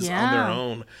successes on their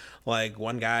own. Like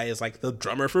one guy is like the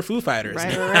drummer for Foo Fighters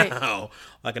now.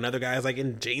 Like another guy is like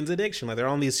in Jane's Addiction. Like they're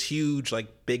on these huge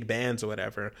like big bands or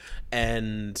whatever.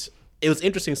 And it was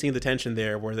interesting seeing the tension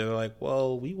there where they're like,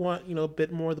 well, we want, you know, a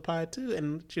bit more of the pie too.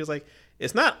 And she was like,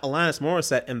 it's not Alanis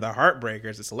Morissette and the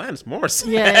Heartbreakers. It's Alanis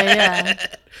Morissette. Yeah.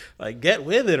 Like, get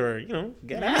with it, or, you know,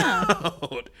 get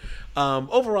out.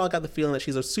 Overall, I got the feeling that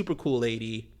she's a super cool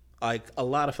lady, like a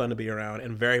lot of fun to be around,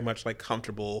 and very much like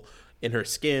comfortable in her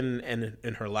skin and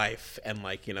in her life, and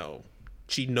like, you know,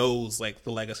 she knows like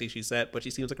the legacy she set, but she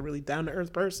seems like a really down to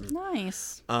earth person.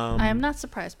 Nice. I am not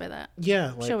surprised by that.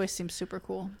 Yeah, like, she always seems super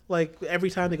cool. Like every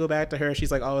time they go back to her, she's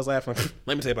like always laughing.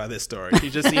 Let me tell you about this story. She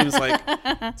just seems like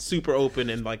super open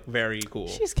and like very cool.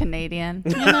 She's Canadian,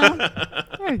 you know.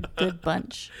 They're a good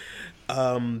bunch.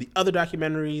 The other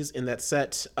documentaries in that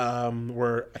set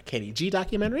were a Kenny G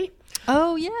documentary.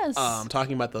 Oh yes.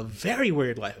 Talking about the very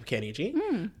weird life of Kenny G.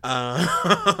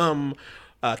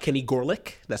 Kenny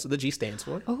Gorlick, that's what the G stands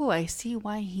for. Oh, I see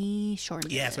why he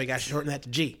shortened it. Yeah, so he got shortened that to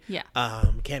G. Yeah.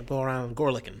 Can't go around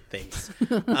Gorlicking things.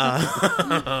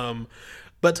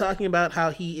 But talking about how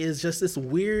he is just this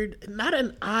weird, not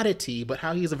an oddity, but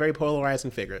how he's a very polarizing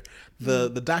figure. The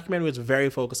documentary was very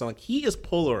focused on, like, he is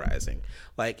polarizing.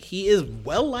 Like, he is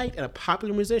well-liked and a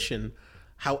popular musician.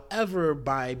 However,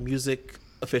 by music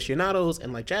aficionados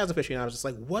and like jazz aficionados, it's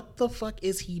like, what the fuck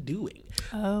is he doing?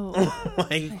 Oh,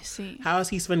 like, I see. How is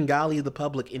he Svengali the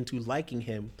public into liking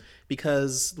him?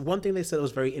 Because one thing they said that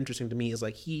was very interesting to me is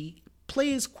like, he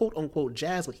plays quote unquote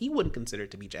jazz, but he wouldn't consider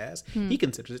it to be jazz. He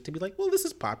considers it to be like, well, this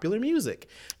is popular music.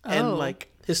 And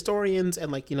like historians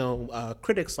and like, you know,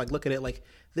 critics like look at it like,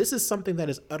 this is something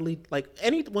that is utterly, like,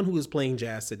 anyone who is playing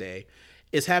jazz today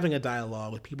is having a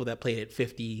dialogue with people that played it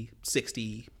 50,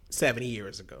 60, 70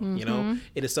 years ago. You know,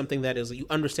 it is something that is, you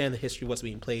understand the history of what's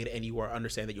being played, and you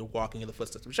understand that you're walking in the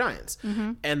footsteps of giants.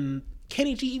 And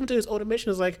Kenny G, even to his own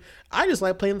admission, is like, I just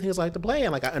like playing the things I like to play,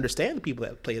 and like I understand the people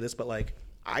that play this, but like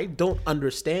I don't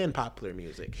understand popular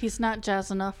music. He's not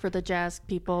jazz enough for the jazz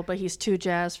people, but he's too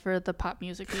jazz for the pop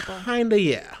music people. Kinda,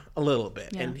 yeah, a little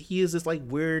bit. And he is this like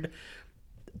weird,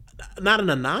 not an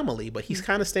anomaly, but he's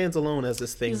kind of stands alone as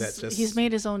this thing that just, he's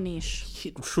made his own niche.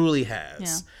 He truly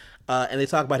has. And they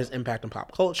talk about his impact on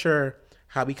pop culture,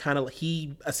 how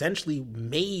he essentially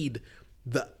made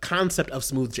the concept of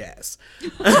smooth jazz.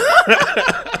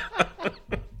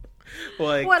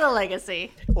 Like, what a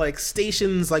legacy. Like,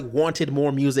 stations like wanted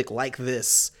more music like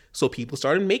this, so people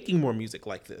started making more music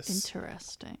like this.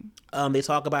 Interesting. They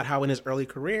talk about how in his early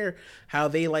career, how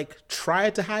they like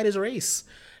tried to hide his race.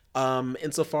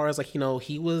 Insofar as like, you know,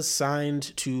 he was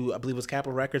signed to, I believe it was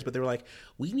Capitol Records, but they were like,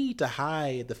 we need to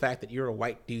hide the fact that you're a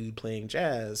white dude playing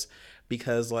jazz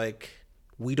because like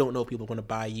we don't know if people are going to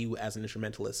buy you as an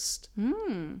instrumentalist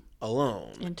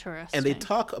alone. Interesting. And they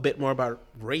talk a bit more about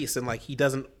race, and like he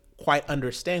doesn't quite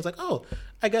understand. He's like, oh,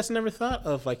 I guess I never thought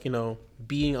of like, you know,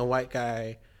 being a white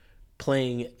guy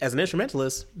playing as an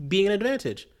instrumentalist being an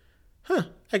advantage.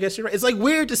 I guess you're right. It's like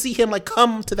weird to see him like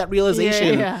come to that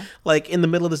realization, like in the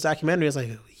middle of this documentary. It's like,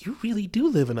 you really do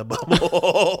live in a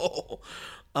bubble.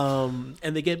 And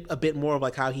they get a bit more of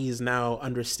like how he's now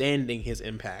understanding his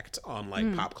impact on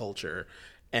like pop culture,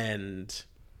 and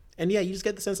yeah, you just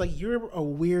get the sense like you're a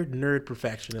weird nerd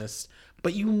perfectionist,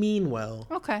 but you mean well.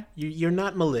 Okay. You're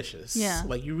not malicious. Yeah.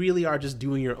 Like you really are just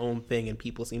doing your own thing, and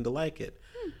people seem to like it.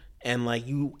 And like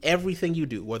everything you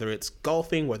do, whether it's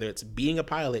golfing, whether it's being a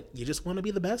pilot, you just want to be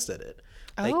the best at it.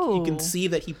 Like you can see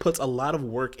that he puts a lot of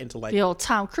work into like the old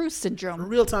Tom Cruise syndrome.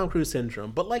 Real Tom Cruise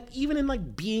syndrome. But like even in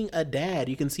like being a dad,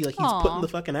 you can see like he's putting the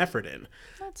fucking effort in.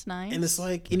 That's nice. And it's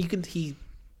like, and he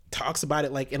talks about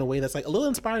it like in a way that's like a little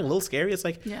inspiring, a little scary. It's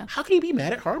like, how can you be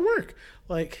mad at hard work?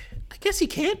 Like, I guess you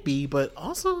can't be, but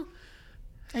also,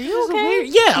 are you okay?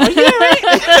 Yeah, are you all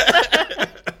right?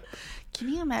 Can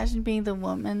you imagine being the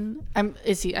woman?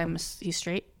 He's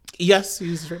straight? Yes,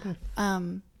 he's straight.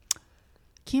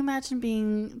 Can you imagine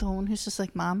being the one who's just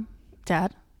like, Mom,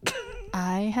 Dad,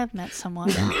 I have met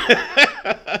someone.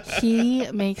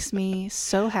 He makes me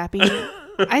so happy.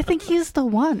 I think he's the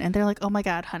one. And they're like, oh my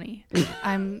God, honey,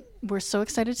 we're so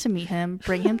excited to meet him.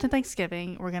 Bring him to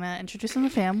Thanksgiving. We're going to introduce him to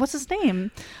the fam. What's his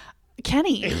name?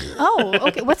 Kenny. Oh,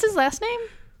 okay. What's his last name?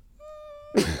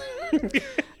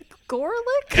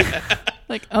 Gorlick?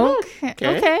 Like, okay.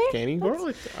 Kenny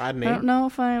Gorlick. Odd name. I don't know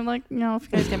if I'm like, if you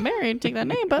guys get married, take that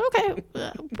name, but okay.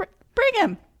 Bring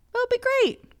him. That'll be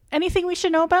great. Anything we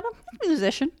should know about him?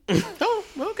 Musician. Oh,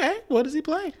 okay. What does he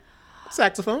play?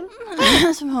 Saxophone.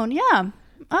 Saxophone, yeah.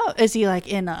 Oh, is he like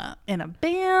in a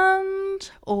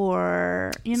band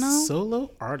or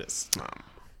solo artist, Mom?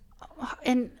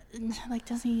 And like,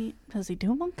 does he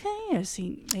do okay? Is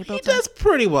he able to? He does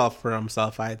pretty well for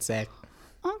himself, I'd say.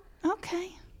 Oh,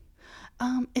 okay.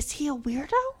 Is he a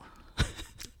weirdo?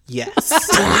 Yes.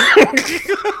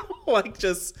 Like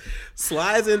just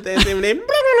slides in the name.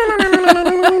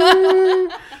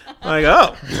 Like,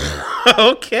 oh,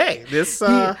 okay. This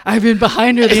I've been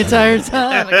behind her the entire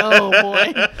time. Like, oh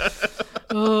boy.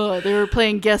 Oh, they were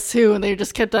playing Guess Who, and they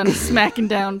just kept on smacking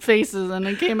down faces, and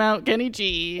it came out Kenny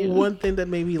G. One thing that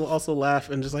made me also laugh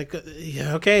and just like,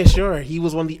 yeah, okay, sure. He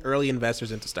was one of the early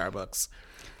investors into Starbucks.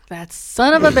 That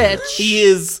son of a bitch. He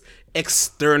is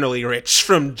externally rich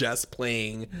from just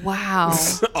playing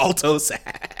alto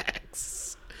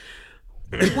sax.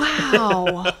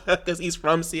 Wow. Because he's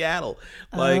from Seattle.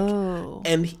 Like,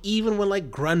 and even when like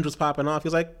grunge was popping off,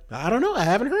 he's like, I don't know, I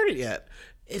haven't heard it yet.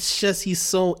 It's just he's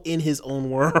so in his own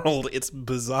world. It's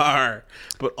bizarre,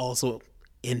 but also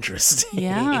interesting.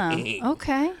 Yeah.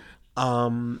 Okay.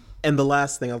 And the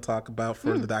last thing I'll talk about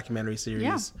for the documentary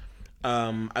series,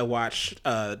 I watched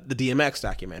the DMX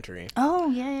documentary. Oh,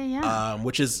 yeah.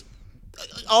 Which is,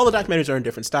 all the documentaries are in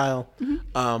different style.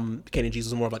 Kenny G's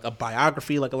was more of like a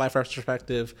biography, like a life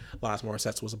retrospective. Alanis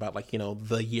Morissette's was about like,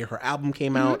 the year her album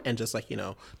came out and just like,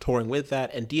 touring with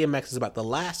that. And DMX is about the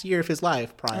last year of his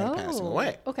life prior to passing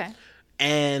away. Okay.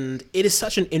 And it is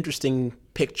such an interesting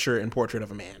picture and portrait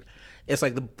of a man. It's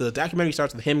like the documentary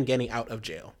starts with him getting out of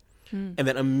jail. And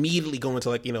then immediately going to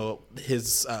like,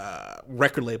 his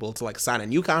record label to like sign a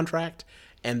new contract.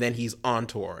 And then he's on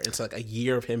tour. It's like a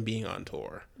year of him being on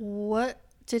tour. What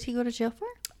did he go to jail for?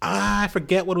 I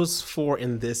forget what it was for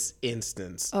in this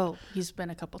instance. Oh, he's been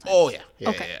a couple times. Oh, yeah.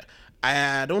 Okay.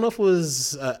 I don't know if it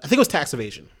was, I think it was tax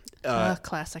evasion.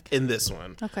 Classic. In this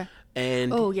one. Okay.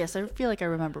 And oh, yes. I feel like I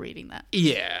remember reading that.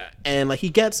 Yeah. And like he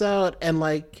gets out and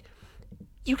like,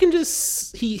 you can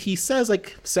just, he says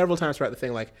like several times throughout the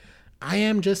thing, like, I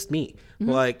am just me.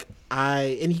 Like,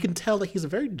 and you can tell that he's a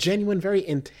very genuine, very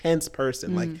intense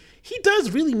person. Like, he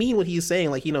does really mean what he's saying.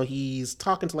 Like, he's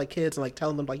talking to like kids and like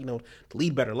telling them like, to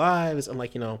lead better lives and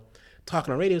like,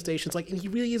 talking on radio stations. Like, and he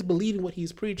really is believing what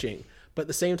he's preaching. But at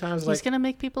the same time, it's like, he's going to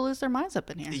make people lose their minds up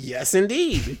in here. Yes,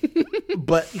 indeed.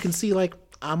 But you can see like,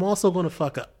 I'm also going to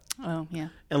fuck up. Oh, yeah.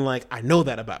 And like, I know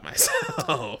that about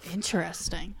myself.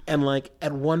 Interesting. And like,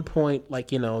 at one point, like,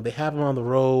 they have him on the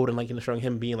road and like, showing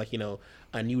him being like,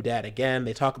 a new dad again.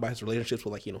 They talk about his relationships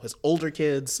with like, his older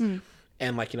kids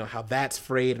and like, how that's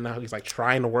frayed and how he's like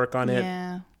trying to work on it.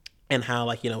 Yeah. And how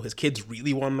like, his kids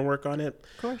really want him to work on it.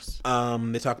 Of course.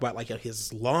 They talk about like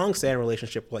his long-standing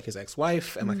relationship with like his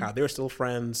ex-wife and like how they're still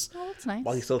friends. Oh, that's nice.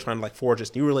 While he's still trying to like forge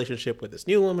this new relationship with this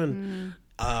new woman.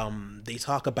 They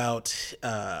talk about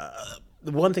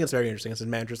the one thing that's very interesting is his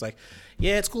manager's like,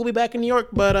 yeah, it's cool to be back in New York,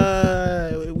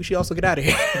 but we should also get out of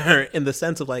here. In the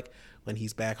sense of like, when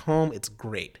he's back home, it's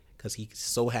great because he's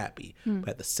so happy. But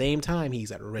at the same time,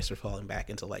 he's at risk of falling back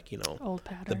into like, old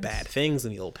patterns. The bad things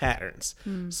and the old patterns.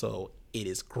 So it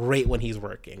is great when he's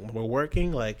working. When we're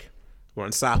working, like, we're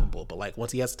unstoppable. But like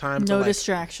once he has time to No like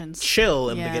distractions. chill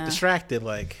and Yeah. get distracted,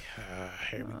 like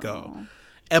here we go.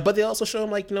 But they also show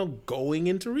him like, you know, going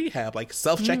into rehab, like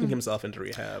self-checking himself into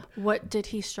rehab. What did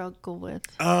he struggle with?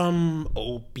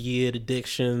 Opiate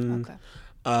addiction. Okay.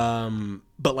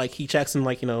 But like he checks in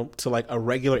like, you know, to like a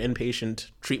regular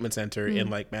inpatient treatment center in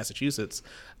like Massachusetts.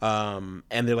 And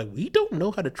they're like, we don't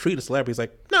know how to treat a celebrity. He's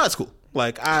like, no, it's cool.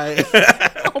 Like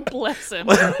Oh, bless him.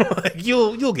 like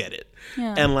you'll get it.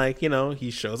 Yeah. And like, you know,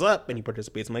 he shows up and he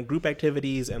participates in like group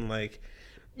activities, and like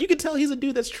you can tell he's a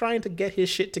dude that's trying to get his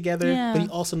shit together, Yeah. but he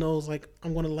also knows like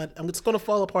it's gonna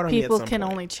fall apart on me at People some can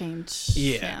point. only change.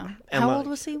 Yeah. And How like, old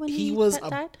was he when he was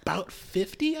died? about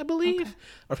 50, I believe,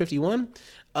 or 51.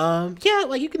 Yeah,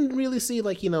 like you can really see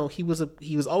like, you know, he was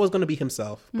always going to be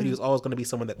himself, but he was always going to be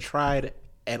someone that tried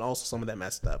and also someone that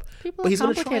messed up. People but are he's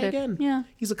going to try complicated. again. Yeah.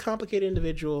 He's a complicated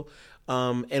individual.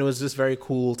 And it was just very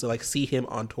cool to like see him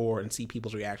on tour and see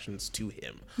people's reactions to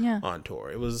him on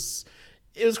tour. It was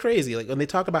crazy. Like when they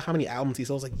talk about how many albums he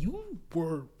sold, I was like,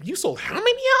 you sold how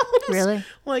many albums? Really?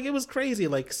 Like it was crazy,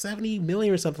 like 70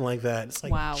 million or something like that. It's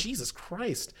like, wow. Jesus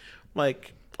Christ.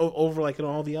 Like over like in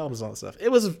all the albums and all that stuff. It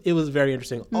was very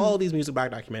interesting. All these music back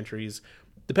documentaries,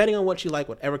 depending on what you like,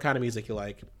 whatever kind of music you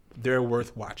like, they're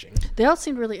worth watching. They all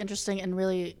seemed really interesting and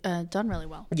really done really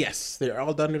well. Yes, they're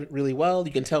all done really well.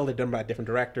 You can tell they're done by different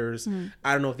directors.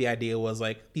 I don't know if the idea was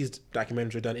like these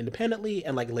documentaries are done independently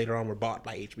and like later on were bought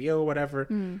by HBO or whatever.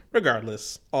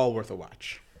 Regardless, all worth a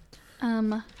watch.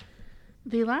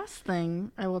 The last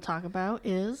thing I will talk about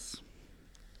is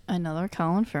another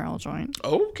Colin Farrell joint.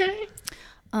 Okay.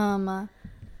 I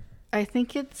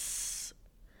think it's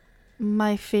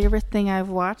my favorite thing I've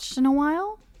watched in a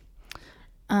while.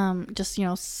 Just,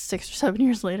 6 or 7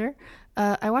 years later.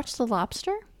 I watched The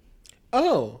Lobster.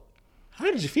 Oh, how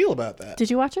did you feel about that? Did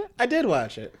you watch it? I did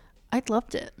watch it. I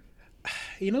loved it.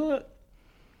 You know what?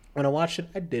 When I watched it,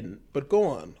 I didn't. But go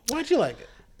on. Why'd you like it?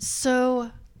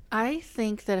 So I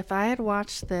think that if I had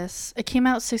watched this, it came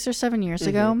out 6 or 7 years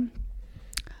ago.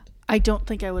 I don't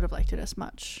think I would have liked it as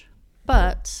much.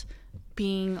 But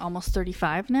being almost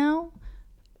 35 now,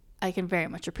 I can very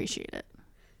much appreciate it.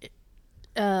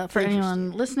 For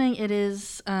anyone listening, it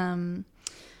is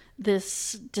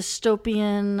this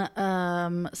dystopian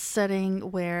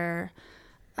setting where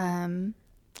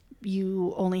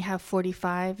you only have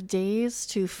 45 days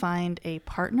to find a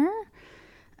partner.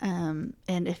 And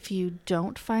if you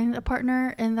don't find a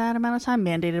partner in that amount of time,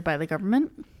 mandated by the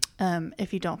government,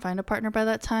 if you don't find a partner by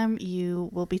that time, you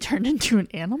will be turned into an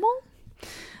animal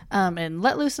and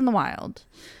let loose in the wild.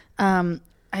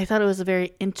 I thought it was a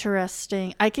very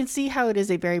interesting. I can see how it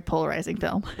is a very polarizing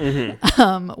film.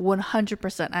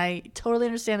 100%. I totally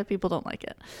understand if people don't like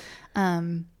it.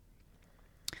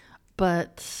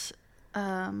 But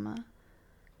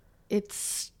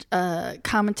it's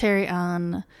commentary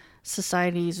on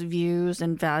society's views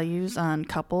and values on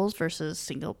couples versus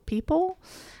single people.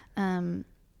 I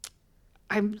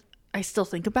still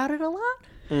think about it a lot.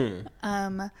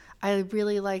 I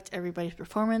really liked everybody's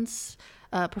performances.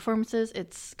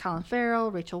 It's Colin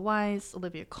Farrell, Rachel Weisz,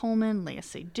 Olivia Colman, Lea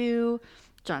Seydoux,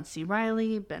 John C.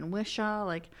 Reilly, Ben Whishaw.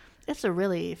 Like, it's a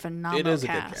really phenomenal cast. It is a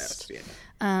good cast,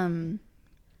 yeah.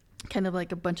 Kind of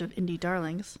like a bunch of indie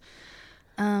darlings.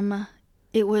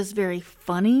 It was very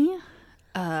funny.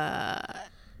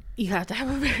 You have to have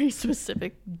a very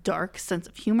specific dark sense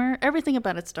of humor. Everything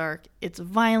about it's dark. It's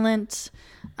violent.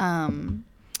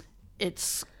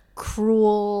 It's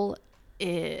cruel.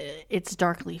 It's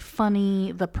darkly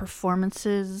funny. The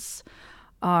performances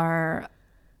are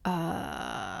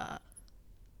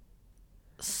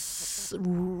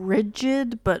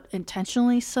rigid, but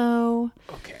intentionally so.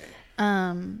 Okay.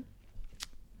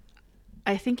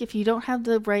 I think if you're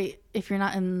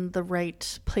not in the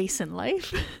right place in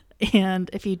life, and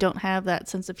if you don't have that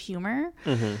sense of humor,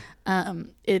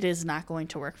 it is not going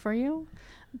to work for you.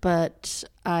 But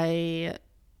I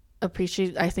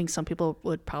think some people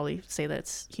would probably say that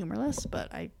it's humorless,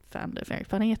 but I found it very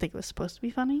funny. I think it was supposed to be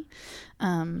funny.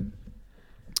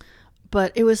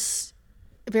 But it was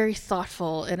very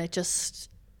thoughtful, and it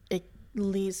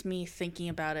leaves me thinking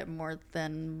about it more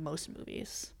than most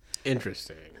movies.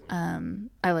 Interesting.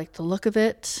 I like the look of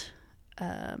it.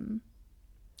 I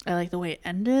like the way it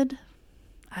ended.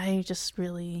 I just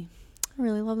really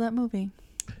love that movie.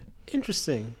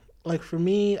 Interesting. Like for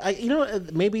me,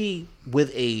 maybe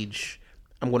with age,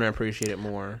 I'm going to appreciate it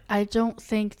more. I don't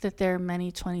think that there are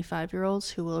many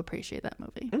 25-year-olds who will appreciate that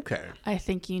movie. Okay. I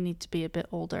think you need to be a bit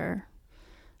older.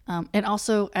 And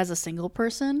also as a single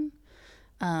person,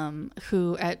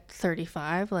 who at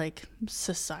 35, like,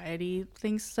 society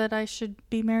thinks that I should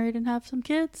be married and have some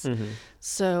kids.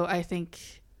 So I think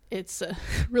it's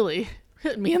really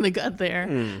hit me in the gut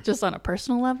there, just on a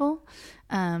personal level.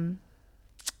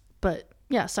 But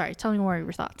yeah, sorry. Tell me more of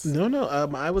your thoughts. No.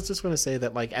 I was just going to say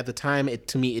that, like, at the time,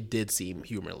 to me, it did seem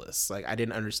humorless. Like, I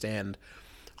didn't understand,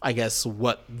 I guess,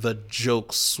 what the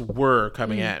jokes were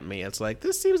coming at me. It's like,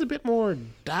 this seems a bit more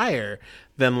dire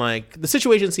than, like, the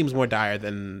situation seems more dire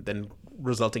than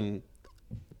resulting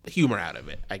humor out of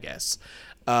it, I guess.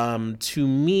 To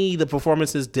me, the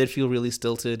performances did feel really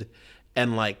stilted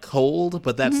and, like, cold,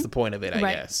 but that's the point of it, I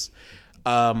guess.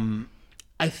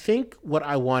 I think what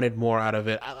I wanted more out of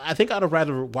it, I think I'd have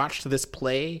rather watched this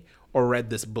play or read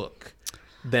this book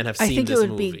than have seen this movie. I think it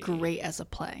would be great as a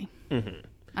play.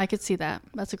 I could see that.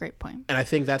 That's a great point. And I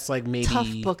think that's like maybe... Tough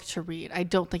book to read. I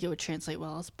don't think it would translate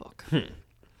well as a book.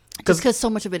 Because so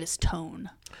much of it is tone.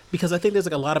 Because I think there's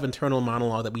like a lot of internal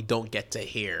monologue that we don't get to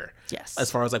hear. Yes. As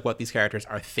far as like what these characters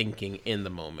are thinking in the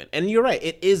moment. And you're right.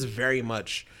 It is very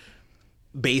much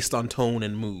based on tone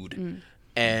and mood.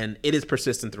 And it is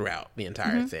persistent throughout the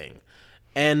entire thing.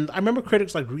 And I remember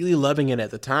critics like really loving it at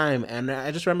the time, and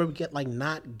I just remember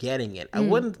not getting it. I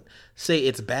wouldn't say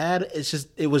it's bad.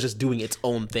 It was just doing its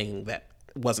own thing that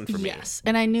wasn't for me. Yes,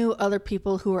 and I knew other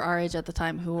people who were our age at the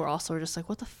time who were also just like,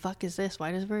 "What the fuck is this?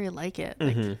 Why does everybody like it?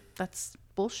 Like that's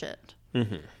bullshit."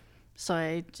 So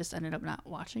I just ended up not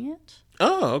watching it.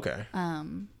 Oh, okay.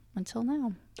 Until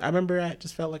now. I remember I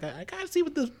just felt like I gotta see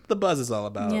what the buzz is all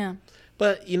about. Yeah.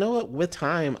 But you know what? With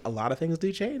time, a lot of things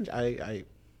do change. I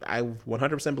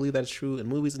 100% believe that's true in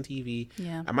movies and TV.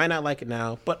 Yeah. I might not like it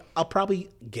now, but I'll probably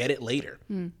get it later.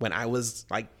 When I was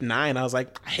like 9, I was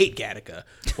like, I hate Gattaca.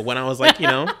 But when I was like,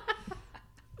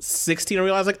 16, I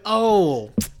realized like,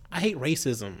 oh, I hate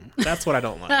racism. That's what I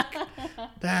don't like.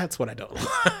 That's what I don't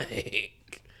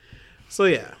like. So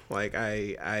yeah, like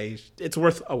it's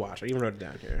worth a watch. I even wrote it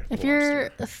down here. If you're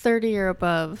 30 or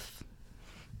above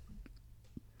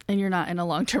and you're not in a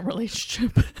long-term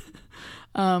relationship,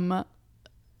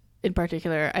 in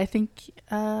particular, I think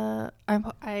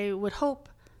I would hope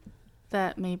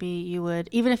that maybe you would,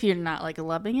 even if you're not like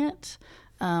loving it,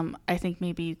 I think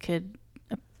maybe you could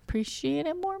appreciate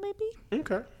it more. Maybe.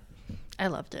 Okay. I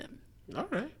loved it. All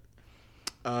right.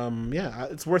 Yeah,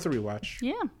 it's worth a rewatch.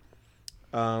 Yeah.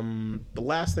 The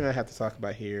last thing I have to talk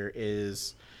about here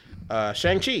is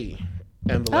Shang-Chi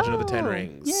and the Legend of the Ten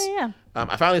Rings. Yeah.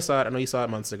 I finally saw it. I know you saw it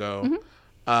months ago.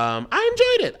 I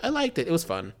enjoyed it. I liked it. It was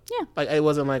fun. Yeah. Like, it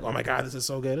wasn't like, oh my God, this is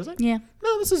so good. It was like, yeah,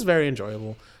 no, this is very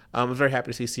enjoyable. I was very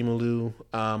happy to see Simu Liu,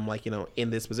 in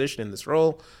this position, in this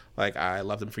role. Like, I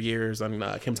loved him for years on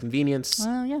Kim's Convenience.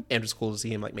 Well, yeah. And it's cool to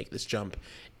see him like make this jump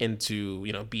into,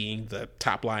 being the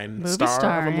top line Movie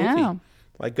star of a movie. Yeah.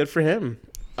 Like, good for him.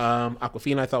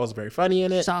 Awkwafina I thought was very funny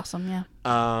in it. It's awesome. Yeah.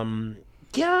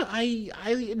 Yeah, I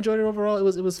enjoyed it overall.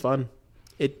 It was fun.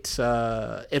 It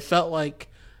felt like,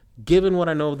 given what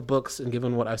I know of the books and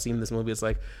given what I've seen in this movie, it's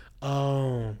like,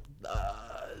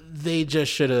 they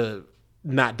just should have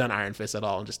not done Iron Fist at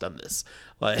all and just done this.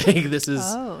 Like, this is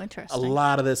interesting. A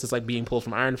lot of this is like being pulled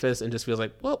from Iron Fist and just feels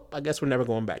like, well, I guess we're never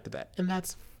going back to that, and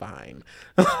that's fine.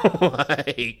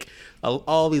 Like,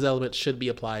 all these elements should be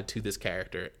applied to this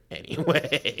character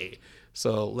anyway.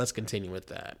 So let's continue with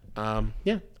that.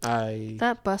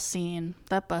 That bus scene,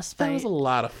 that bus fight, that was a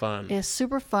lot of fun. It's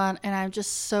super fun, and I'm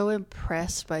just so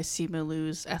impressed by Simu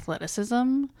Liu's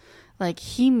athleticism. Like,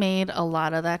 he made a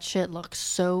lot of that shit look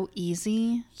so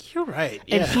easy. You're right.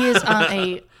 Yeah. And he is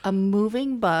on a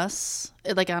moving bus,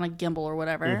 like on a gimbal or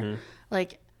whatever,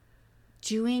 like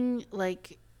doing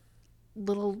like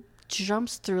little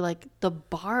jumps through like the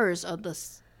bars of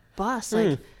this bus,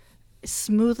 like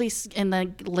smoothly, and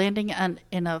then landing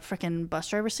in a freaking bus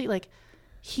driver's seat. Like,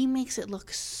 he makes it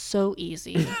look so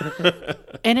easy.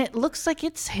 And it looks like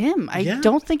it's him. I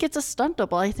don't think it's a stunt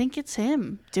double. I think it's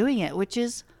him doing it, which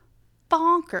is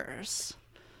bonkers.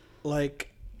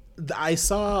 Like, I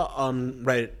saw on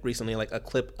Reddit recently like a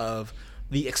clip of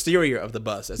the exterior of the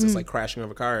bus as it's like crashing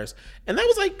over cars, and that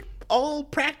was like all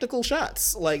practical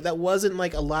shots. Like, that wasn't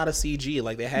like a lot of CG.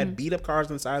 Like, they had beat up cars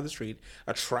on the side of the street,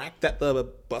 a track that the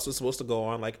bus was supposed to go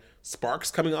on, like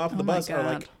sparks coming off of the bus, or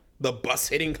like the bus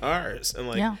hitting cars, and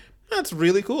like that's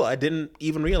really cool. I didn't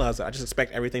even realize that. I just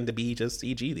expect everything to be just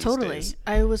CG these days.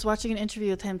 I was watching an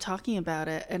interview with him talking about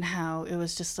it and how it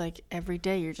was just like every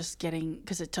day you're just getting,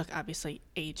 because it took obviously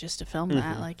ages to film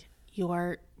that, like, you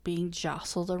are being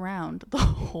jostled around the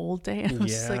whole day. And I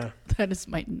was just like, that is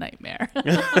my nightmare.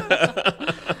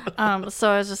 So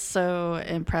I was just so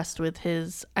impressed with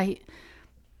the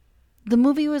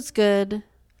movie was good.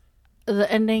 The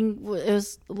ending, it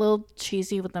was a little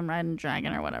cheesy with them riding a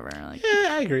dragon or whatever. Like, yeah,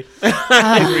 I agree.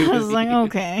 I was like,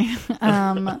 okay.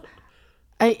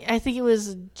 I think it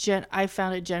was I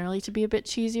found it generally to be a bit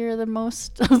cheesier than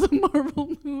most of the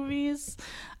Marvel movies.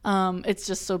 It's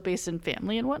just so based in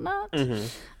family and whatnot.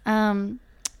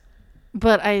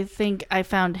 But I think I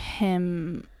found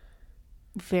him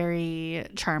very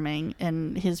charming,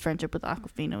 and his friendship with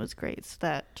Awkwafina was great. So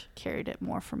that carried it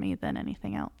more for me than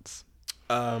anything else.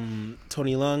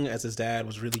 Tony Leung as his dad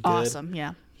was really good. Awesome,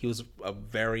 yeah. He was a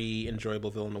very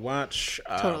enjoyable villain to watch.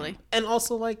 Totally. And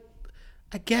also, like,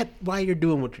 I get why you're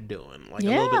doing what you're doing. Like, a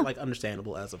little bit, like,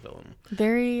 understandable as a villain.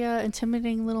 Very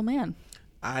intimidating little man.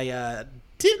 I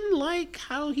didn't like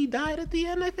how he died at the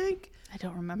end, I think. I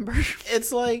don't remember.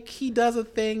 It's like he does a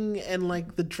thing and,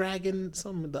 like, the dragon,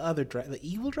 the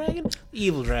evil dragon?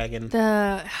 Evil dragon.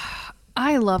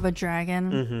 I love a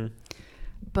dragon.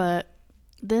 But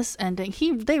this ending,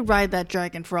 they ride that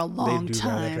dragon for a long time. They do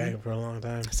ride that dragon for a long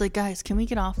time. It's like, guys, can we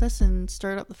get off this and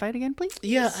start up the fight again, please?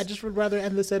 Yeah, I just would rather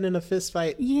end this in a fist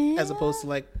fight as opposed to,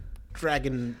 like,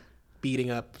 dragon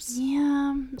beating up.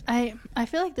 Yeah, I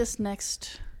feel like this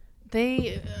next,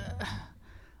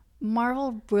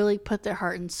 Marvel really put their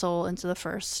heart and soul into the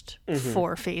first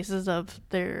 4 phases of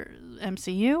their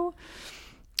MCU.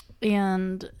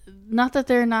 And not that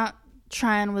they're not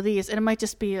trying with these, and it might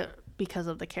just be because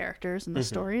of the characters and the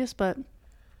stories, but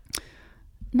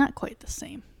not quite the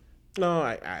same. No,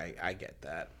 I get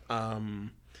that.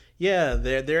 Yeah,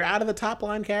 they're out of the top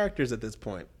line characters at this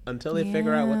point until they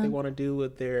figure out what they want to do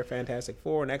with their Fantastic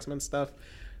Four and X-Men stuff.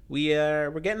 We're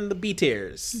getting the B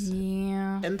tiers.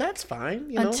 Yeah, and that's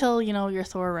fine. Until your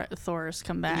Thors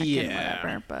come back and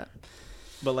whatever.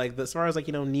 But like as far as like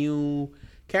new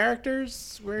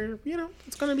characters,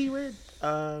 it's gonna be weird.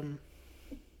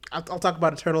 I'll talk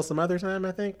about Eternal some other time,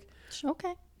 I think.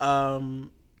 Okay.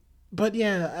 But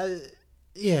I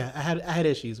had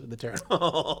issues with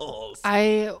Eternals.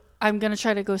 I'm gonna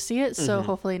try to go see it, so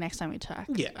hopefully next time we talk,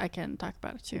 I can talk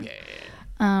about it too.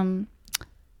 Yeah.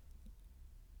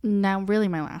 Now, really,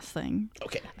 my last thing.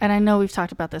 Okay. And I know we've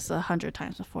talked about this 100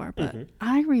 times before, but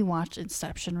I rewatched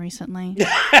Inception recently.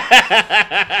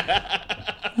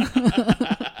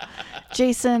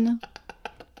 Jason.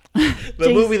 The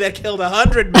movie that killed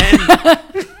 100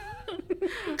 men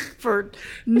for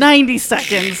 90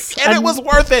 seconds. And it was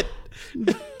worth it.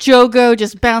 Jogo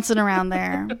just bouncing around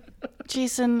there.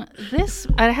 Jason,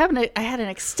 I had an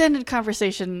extended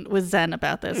conversation with Zen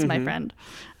about this, my friend.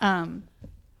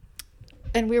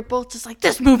 And we were both just like,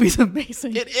 this movie's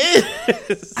amazing. It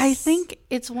is. I think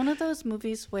it's one of those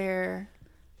movies where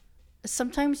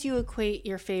sometimes you equate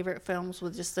your favorite films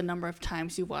with just the number of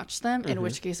times you watch them, in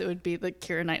which case it would be the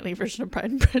Keira Knightley version of Pride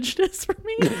and Prejudice for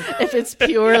me, if it's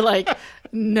pure like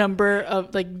number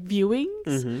of like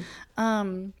viewings.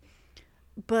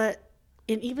 But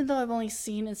even though I've only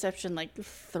seen Inception like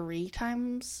 3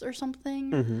 times or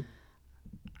something,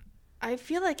 I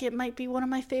feel like it might be one of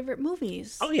my favorite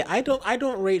movies. Oh yeah, I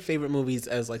don't rate favorite movies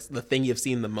as like the thing you've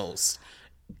seen the most.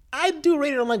 I do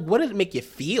rate it on like, what did it make you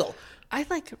feel? I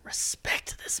like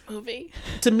respect this movie.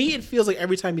 To me, it feels like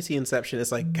every time you see Inception,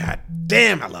 it's like, God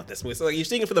damn, I love this movie. So like you're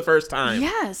seeing it for the first time.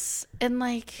 Yes, and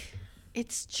like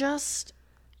it's just,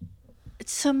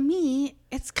 to me,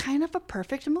 it's kind of a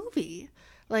perfect movie.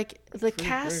 Like the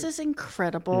cast is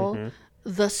incredible.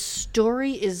 The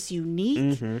story is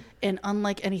unique and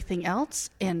unlike anything else,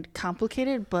 and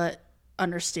complicated but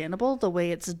understandable. The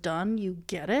way it's done, you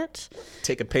get it.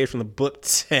 Take a page from the book,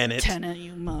 Tenet. Tenet,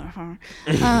 you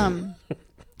motherfucker.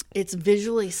 It's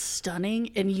visually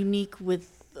stunning and unique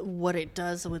with what it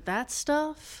does with that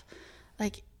stuff.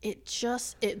 Like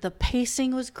the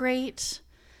pacing was great.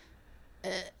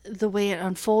 The way it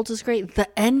unfolds is great. The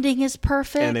ending is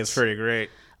perfect. And it's pretty great.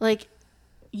 Like,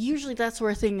 usually that's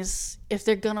where things, if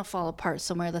they're gonna fall apart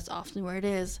somewhere, that's often where it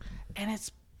is. And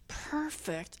it's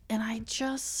perfect. And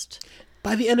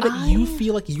by the end of it, you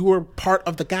feel like you were part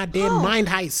of the goddamn mind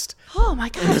heist. Oh my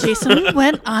God, Jason, we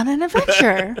went on an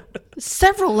adventure.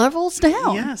 Several levels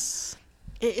down. Yes.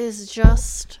 It is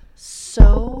just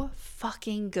so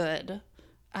fucking good.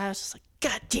 I was just like,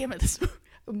 God damn it, this movie.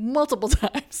 Multiple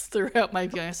times throughout my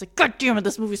viewing, I was like, God damn it,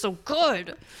 this movie's so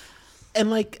good. And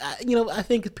like, I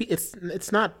think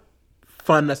it's not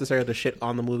fun necessarily to shit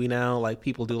on the movie now. Like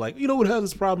people do, like, what has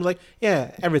this problem? Like,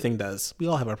 yeah, everything does. We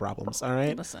all have our problems. All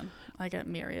right. Listen, I got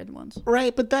myriad ones.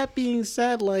 Right, but that being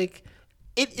said, like,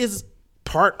 it is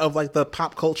part of like the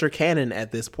pop culture canon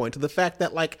at this point. To the fact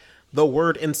that like the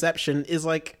word Inception is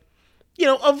like,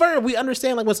 a verb. We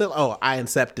understand like what's it? Oh, I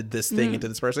incepted this thing into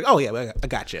this person. Like, oh yeah, I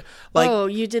got you. Like, oh,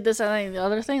 you did this and the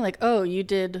other thing. Like, oh, you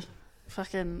did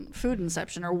fucking food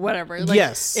inception or whatever. Like,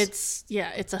 yes, it's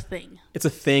a thing. It's a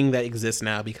thing that exists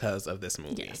now because of this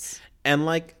movie. Yes, and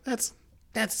like that's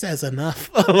that says enough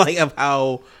like of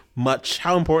how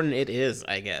important it is,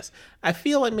 I guess. I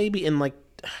feel like maybe in like,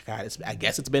 God, I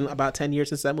guess it's been about 10 years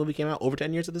since that movie came out, over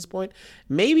 10 years at this point.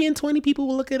 Maybe in 20 people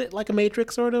will look at it like a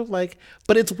Matrix sort of like,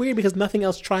 but it's weird because nothing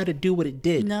else tried to do what it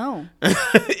did. No.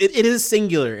 it is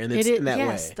singular in that way.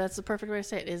 Yes, that's the perfect way to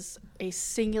say it. It is a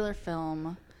singular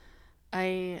film.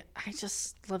 I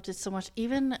just loved it so much.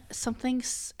 Even something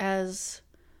as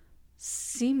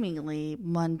seemingly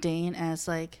mundane as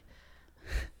like,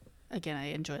 again,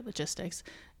 I enjoy logistics.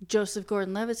 Joseph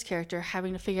Gordon-Levitt's character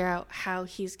having to figure out how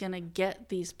he's gonna get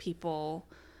these people,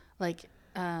 like,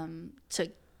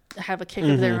 to have a kick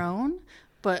of their own,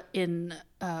 but in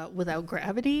without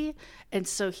gravity, and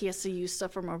so he has to use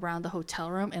stuff from around the hotel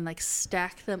room and like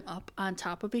stack them up on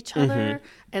top of each other,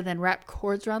 and then wrap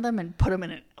cords around them and put them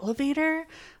in an elevator.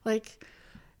 Like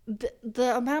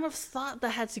the amount of thought that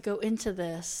had to go into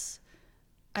this,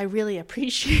 I really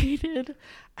appreciated.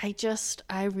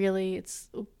 It's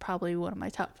probably one of my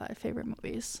top 5 favorite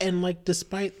movies. And like,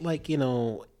 despite like, you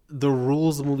know, the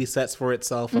rules the movie sets for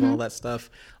itself and all that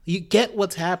stuff, you get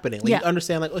what's happening. Like, you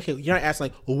understand, like, okay, you're not asking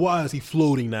like, well, why is he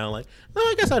floating now? Like, no,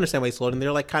 I guess I understand why he's floating.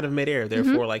 They're like kind of midair.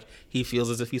 Therefore, like, he feels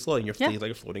as if he's floating. You're feeling like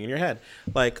you're floating in your head.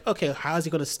 Like, okay, how is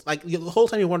he going to, like, the whole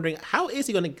time you're wondering, how is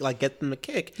he going to like get them to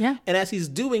kick? Yeah. And as he's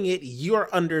doing it, you're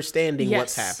understanding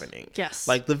what's happening. Yes.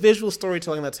 Like the visual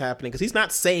storytelling that's happening, because he's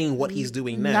not saying what he's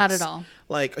doing next. Not at all.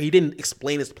 Like, he didn't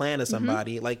explain his plan to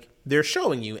somebody. Like, they're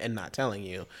showing you and not telling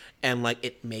you. And like,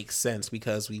 it makes sense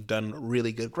because we've done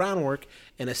really good groundwork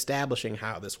in establishing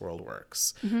how this world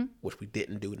works, which we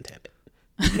didn't do intended.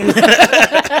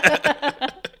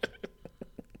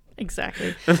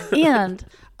 Exactly. And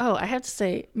I have to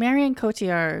say, Marion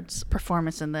Cotillard's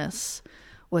performance in this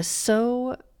was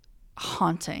so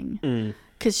haunting,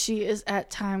 because she is at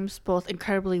times both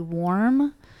incredibly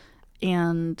warm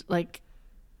and like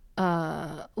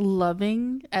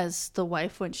loving as the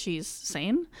wife when she's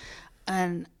sane,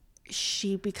 and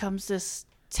she becomes this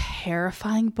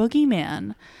terrifying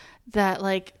boogeyman that,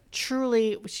 like,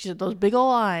 truly, she had those big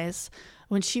old eyes.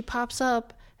 When she pops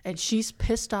up and she's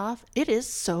pissed off, it is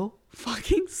so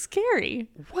fucking scary.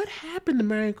 What happened to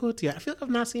Marion Cotillard? I feel like I've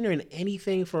not seen her in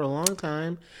anything for a long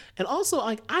time. And also,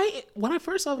 like, when I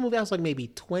first saw the movie, I was like maybe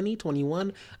 20,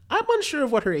 21. I'm unsure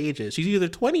of what her age is. She's either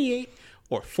 28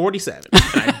 or 47. And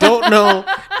I don't know,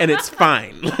 and it's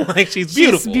fine. Like, she's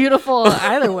beautiful. She's beautiful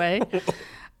either way.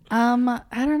 I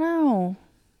don't know.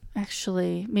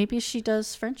 Actually, maybe she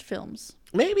does French films.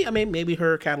 Maybe. I mean, maybe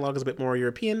her catalog is a bit more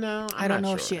European now. I don't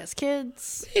know if she has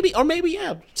kids. Maybe,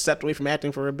 stepped away from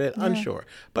acting for a bit. Yeah. Unsure.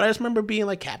 But I just remember being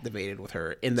like captivated with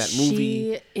her in that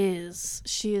movie.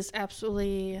 She is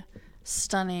absolutely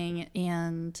stunning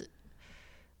and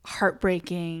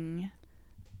heartbreaking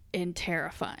and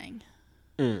terrifying.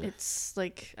 It's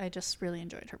like, I just really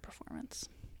enjoyed her performance.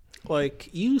 Like,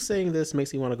 you saying this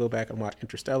makes me want to go back and watch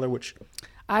Interstellar, which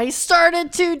I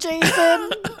started to, Jason.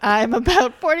 I'm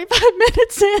about 45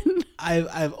 minutes in.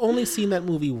 I've only seen that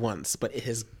movie once, but it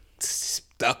has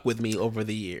stuck with me over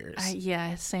the years.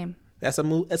 Yeah, same. That's a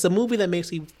movie that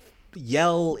makes me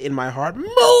yell in my heart,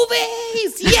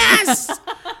 movies, yes.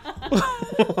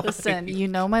 Listen, you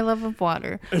know my love of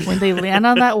water. When they land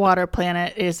on that water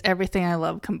planet, it is everything I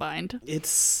love combined. It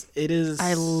is.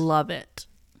 I love it.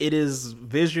 It is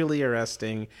visually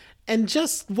arresting, and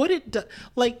just what it does.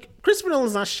 Like, Christopher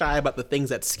Nolan's not shy about the things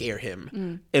that scare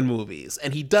him in movies,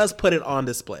 and he does put it on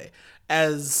display.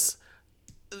 As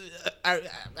I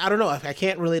don't know, I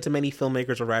can't relate to many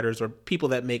filmmakers or writers or people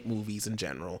that make movies in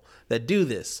general that do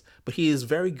this, but he is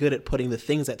very good at putting the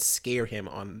things that scare him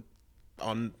on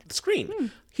the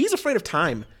screen. He's afraid of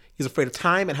time. He's afraid of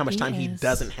time and how much time he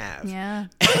doesn't have. Yeah.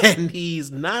 And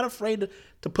he's not afraid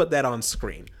to put that on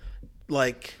screen.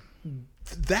 Like,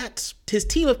 that, his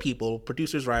team of people,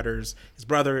 producers, writers, his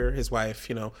brother, his wife,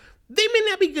 you know, they may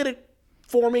not be good at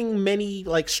forming many,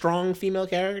 like, strong female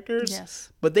characters,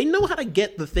 but they know how to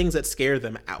get the things that scare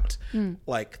them out.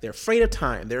 Like, they're afraid of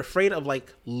time. They're afraid of,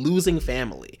 like, losing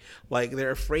family. Like,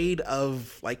 they're afraid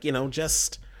of, like, you know,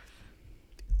 just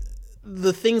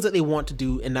the things that they want to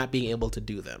do and not being able to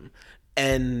do them.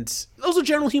 And those are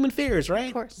general human fears, right?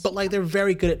 Of course. But, like, they're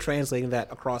very good at translating that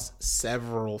across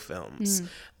several films.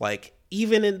 Like,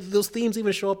 even in those themes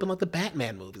even show up in, like, the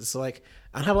Batman movies. So, like,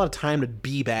 I don't have a lot of time to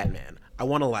be Batman. I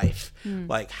want a life.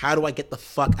 Like, how do I get the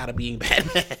fuck out of being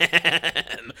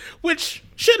Batman? Which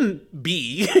shouldn't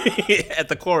be at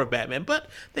the core of Batman, but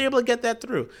they're able to get that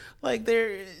through. Like,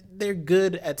 they're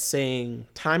good at saying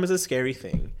time is a scary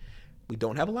thing. We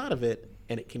don't have a lot of it,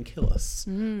 and it can kill us.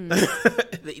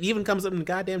 It even comes up in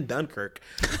goddamn Dunkirk.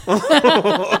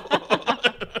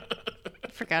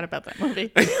 forgot about that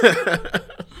movie.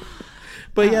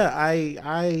 But yeah,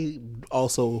 I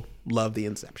also love the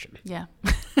Inception. Yeah.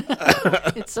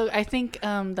 It's so I think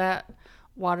that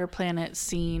water planet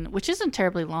scene, which isn't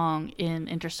terribly long in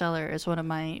Interstellar, is one of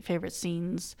my favorite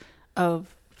scenes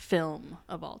of film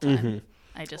of all time. Mm-hmm.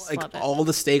 I just Like love it. all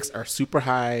the stakes are super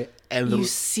high, and You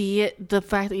see it, the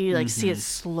fact that you like see it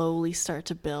slowly start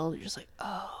to build, you're just like,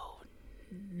 oh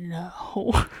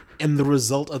no. and the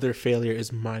result of their failure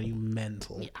is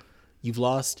monumental. Yeah. You've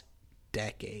lost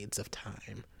decades of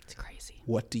time. It's crazy.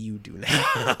 What do you do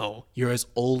now? You're as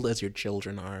old as your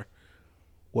children are.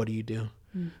 What do you do?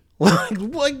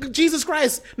 Like Jesus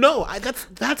Christ! No,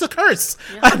 that's a curse.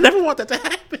 Yeah. I never want that to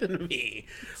happen to me.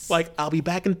 Like, I'll be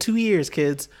back in 2 years,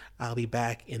 kids. I'll be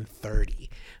back in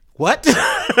 30. What?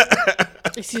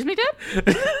 Excuse me, Dad?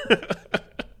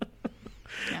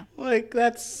 Yeah. Like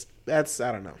that's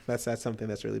I don't know. That's something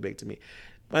that's really big to me.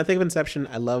 When I think of Inception,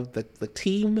 I love the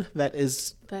team that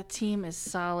is. That team is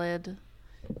solid.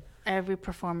 Every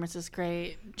performance is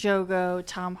great. Jogo,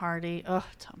 Tom Hardy. Oh,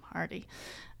 Tom Hardy.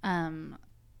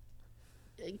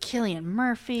 Cillian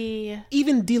Murphy.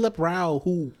 Even Dilip Rao,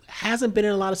 who hasn't been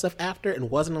in a lot of stuff after and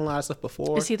wasn't in a lot of stuff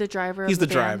before. Is he the driver? He's of the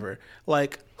van? driver.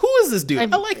 Like, who is this dude? I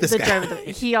like this guy.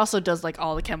 He also does like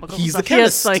all the chemicals. He's and the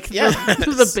stuff. He has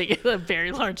chemist. like Yes. the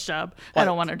very large job. I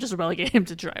don't want to just relegate him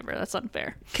to driver. That's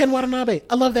unfair. Ken Watanabe.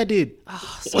 I love that dude.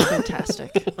 Oh, so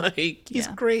fantastic. Like, he's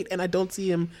Yeah. great, and I don't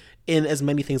see him in as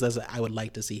many things as I would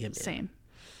like to see him in. Same.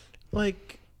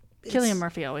 Like, Cillian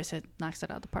Murphy always knocks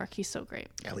it out of the park. He's so great.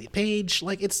 Elliot Page.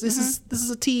 Like, this is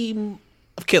a team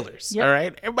of killers. Yep. All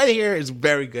right, everybody here is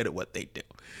very good at what they do,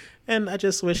 and I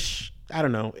just wish, I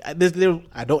don't know. I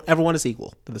don't ever want a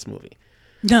sequel to this movie.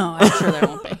 No, I'm sure there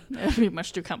won't be. It would be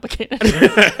much too complicated.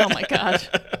 Oh my god.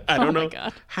 I don't know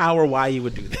how or why you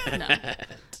would do that.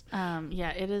 No.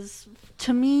 Yeah, it is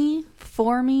to me,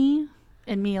 for me,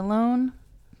 and me alone,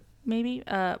 maybe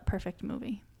a perfect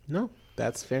movie. No,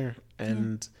 that's fair.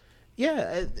 And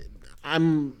yeah,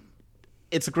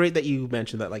 it's great that you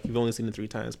mentioned that, like, you've only seen it 3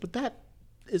 times, but that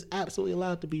is absolutely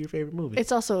allowed to be your favorite movie.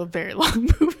 It's also a very long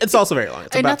movie. It's also very long.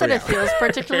 It's And about not that 3 it hours. feels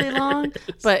particularly long,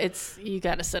 but you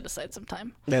got to set aside some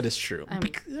time. That is true. I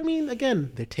mean,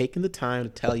 again, they're taking the time to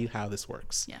tell you how this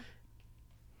works. Yeah.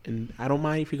 And I don't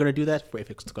mind if you're going to do that,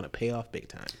 if it's going to pay off big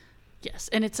time. Yes,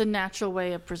 and it's a natural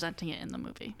way of presenting it in the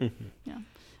movie. Mm-hmm. Yeah.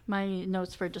 My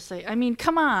notes for just say, I mean,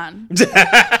 come on.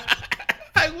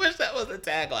 I wish that was a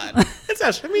tagline. It's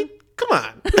actually, I mean, come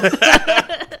on.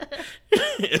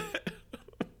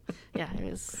 Yeah, it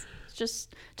was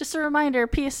just a reminder,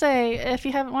 PSA, if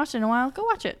you haven't watched it in a while, go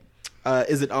watch it.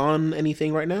 Is it on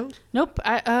anything right now? Nope.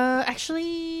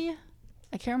 Actually,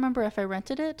 I can't remember if I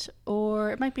rented it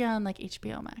or it might be on like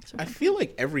HBO Max. Or I something. feel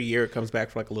like every year it comes back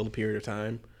for like a little period of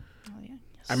time. Oh, yeah.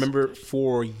 Yes. I remember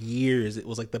for years it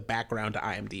was like the background to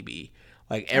IMDb.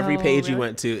 Like every page you really?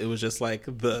 went to, it was just like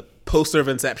the poster of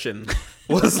Inception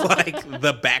was like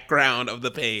the background of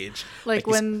the page. Like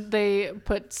when they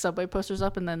put subway posters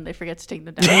up and then they forget to take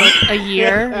them down like a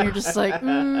year, and you're just like,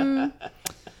 I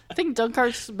think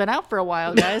Dunkirk's been out for a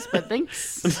while, guys, but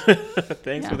thanks.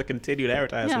 Thanks for the continued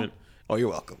advertisement. Yeah. Oh, you're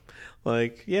welcome.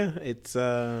 Like, yeah, it's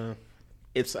I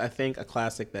think a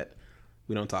classic that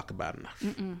we don't talk about enough.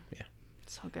 Yeah.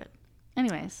 So good.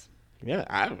 Anyways, Yeah,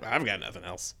 I've got nothing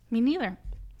else. me neither.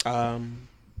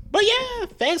 But yeah,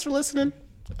 thanks for listening.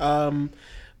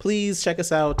 Please check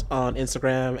us out on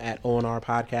Instagram at ONR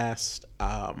Podcast.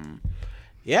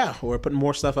 Yeah, we're putting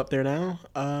more stuff up there now.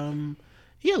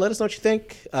 Yeah, let us know what you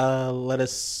think. Let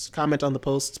us comment on the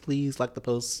posts, please. Like the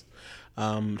posts.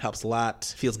 It helps a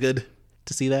lot. Feels good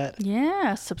to see that.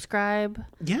 Yeah, subscribe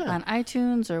on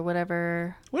iTunes or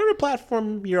whatever. Whatever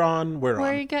platform you're on, we're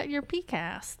Where on. you got your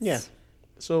PCasts. Yeah.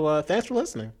 So thanks for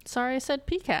listening. Sorry I said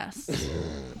PCast.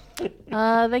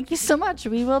 Thank you so much.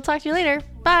 We will talk to you later.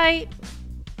 Bye.